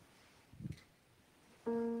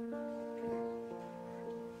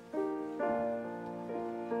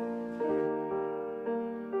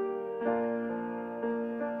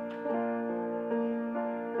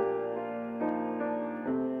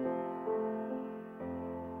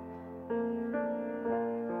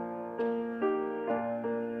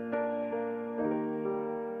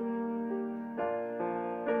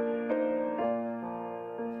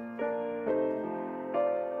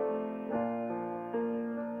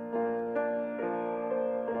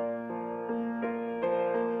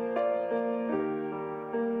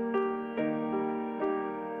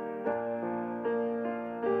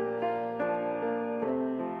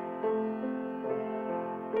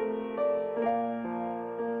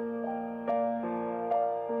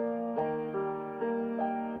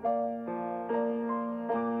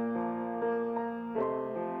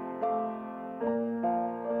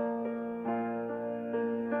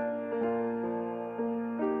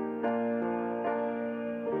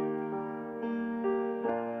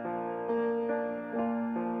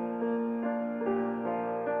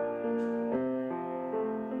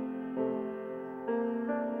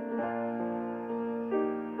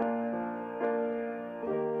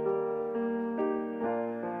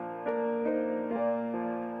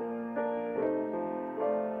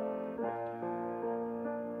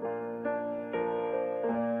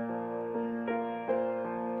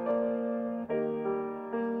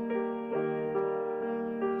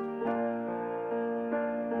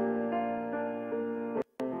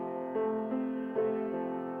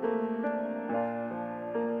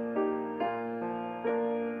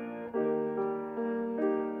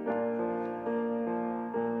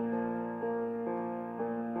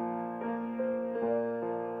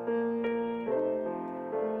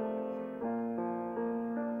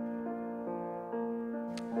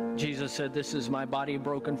 Jesus said, "This is my body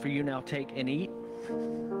broken for you. Now take and eat."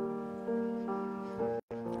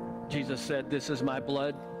 Jesus said, "This is my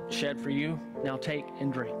blood shed for you. Now take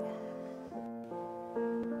and drink."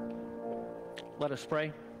 Let us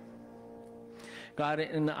pray. God,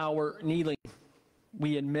 in our kneeling,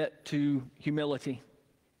 we admit to humility,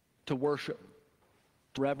 to worship,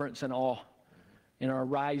 to reverence and awe. In our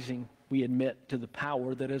rising, we admit to the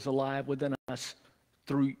power that is alive within us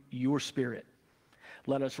through your Spirit.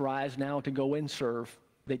 Let us rise now to go and serve,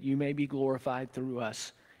 that you may be glorified through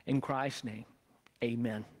us. In Christ's name,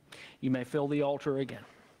 amen. You may fill the altar again.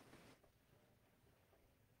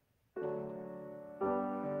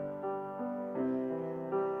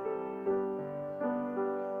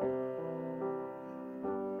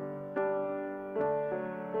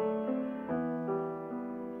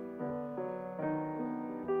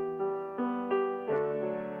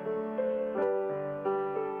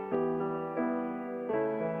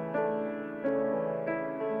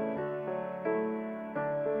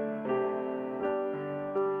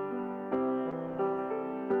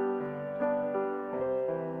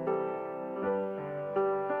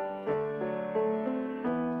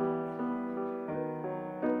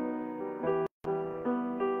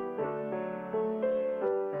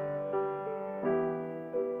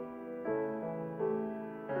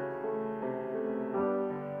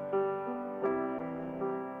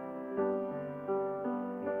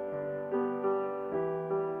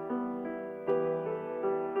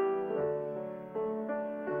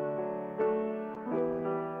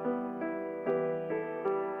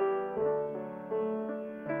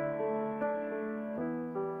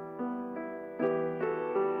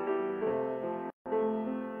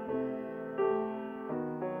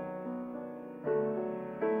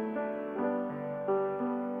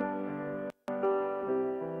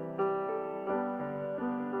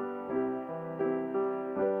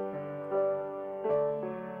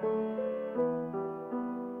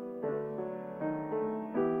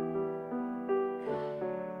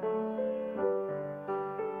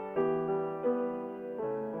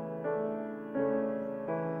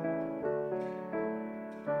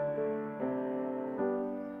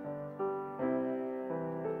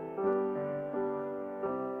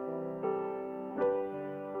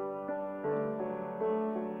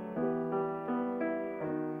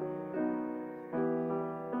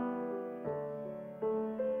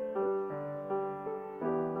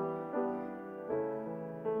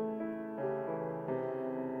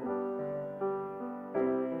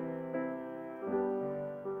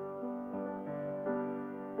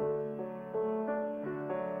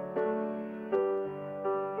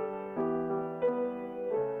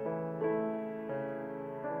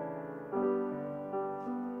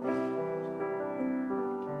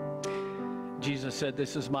 Jesus said,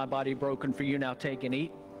 "This is my body broken for you. Now take and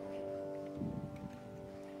eat."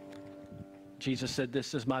 Jesus said,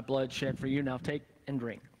 "This is my blood shed for you. Now take and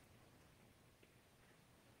drink."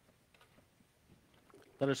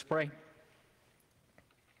 Let us pray.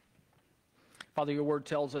 Father, your word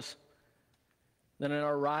tells us that in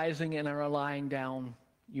our rising and our lying down,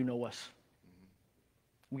 you know us.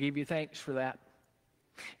 We give you thanks for that.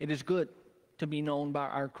 It is good to be known by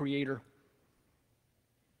our Creator.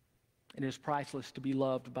 It is priceless to be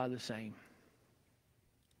loved by the same.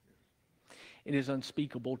 It is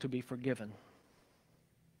unspeakable to be forgiven.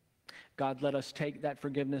 God, let us take that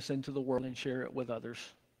forgiveness into the world and share it with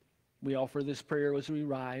others. We offer this prayer as we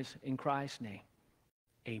rise in Christ's name.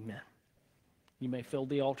 Amen. You may fill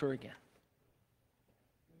the altar again.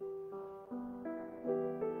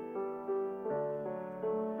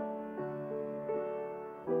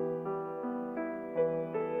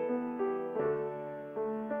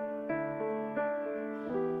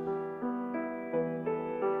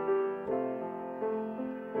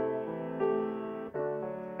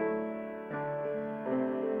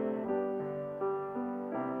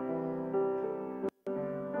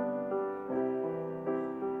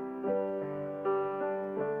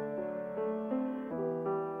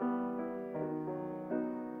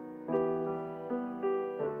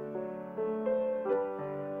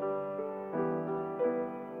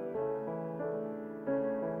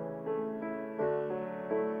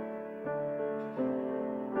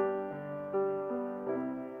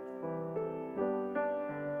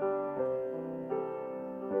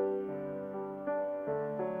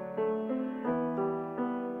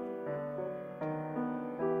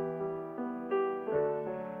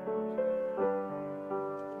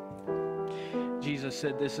 Jesus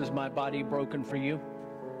said, "This is my body broken for you.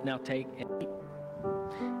 Now take and eat."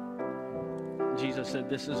 Jesus said,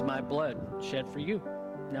 "This is my blood shed for you.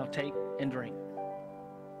 Now take and drink."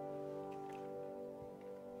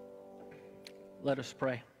 Let us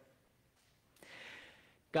pray.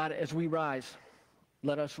 God, as we rise,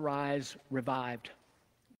 let us rise revived.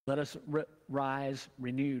 Let us rise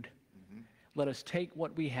renewed. Let us take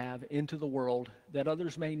what we have into the world that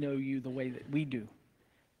others may know you the way that we do.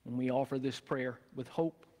 And we offer this prayer with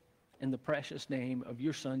hope in the precious name of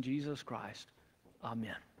your Son, Jesus Christ.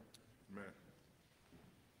 Amen. Amen.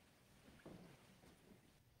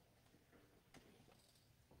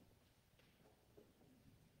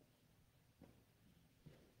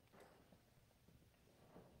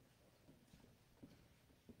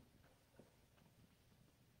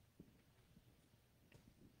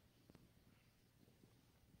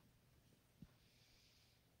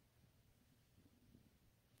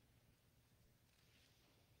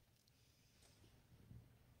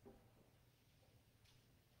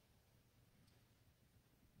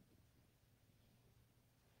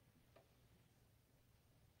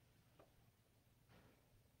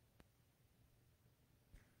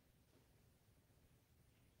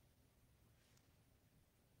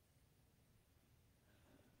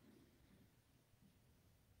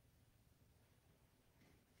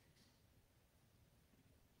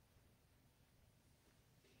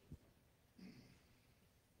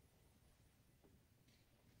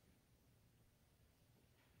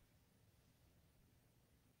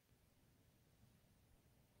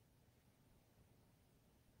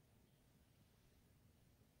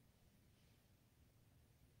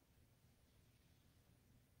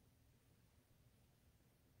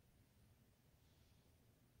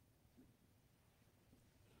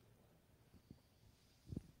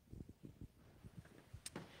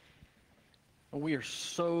 We are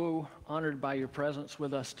so honored by your presence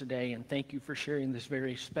with us today, and thank you for sharing this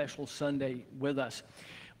very special Sunday with us.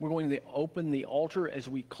 We're going to open the altar as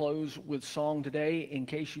we close with song today, in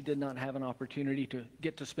case you did not have an opportunity to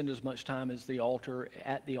get to spend as much time at the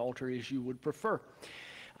altar as you would prefer.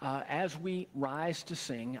 As we rise to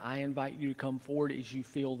sing, I invite you to come forward as you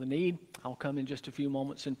feel the need. I'll come in just a few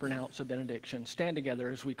moments and pronounce a benediction. Stand together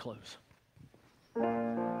as we close.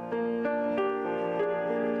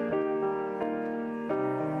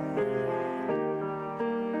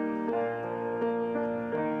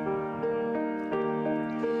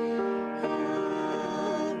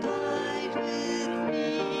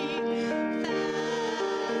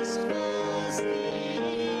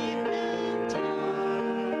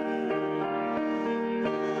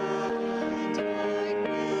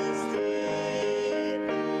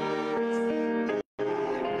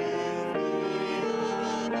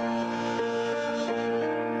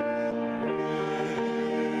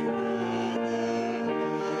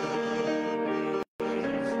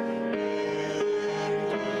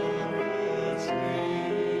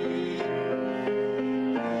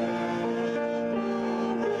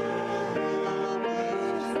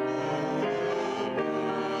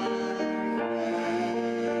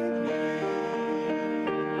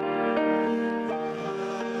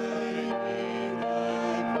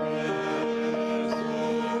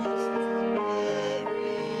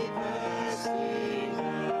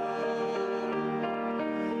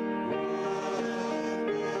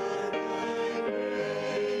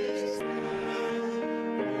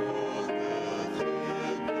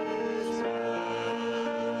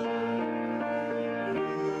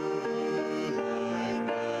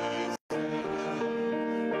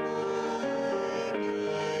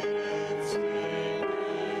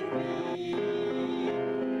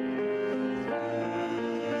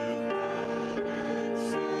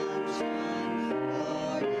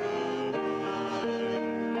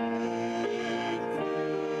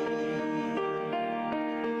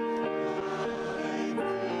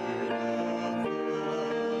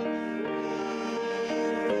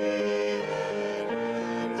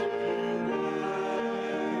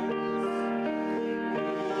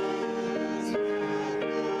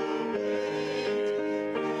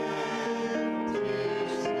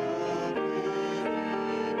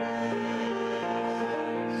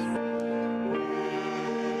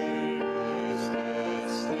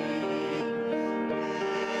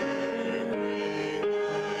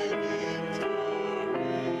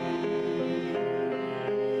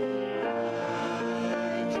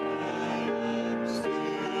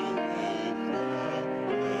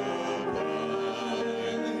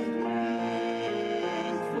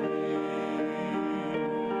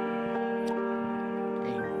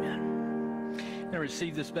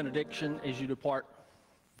 Receive this benediction as you depart.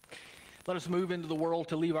 Let us move into the world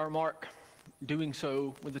to leave our mark, doing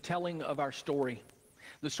so with the telling of our story,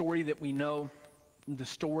 the story that we know, the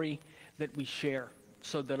story that we share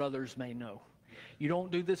so that others may know. You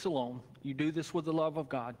don't do this alone. You do this with the love of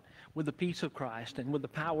God, with the peace of Christ and with the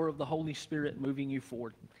power of the Holy Spirit moving you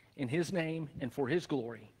forward. In his name and for his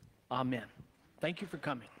glory, amen. Thank you for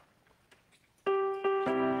coming.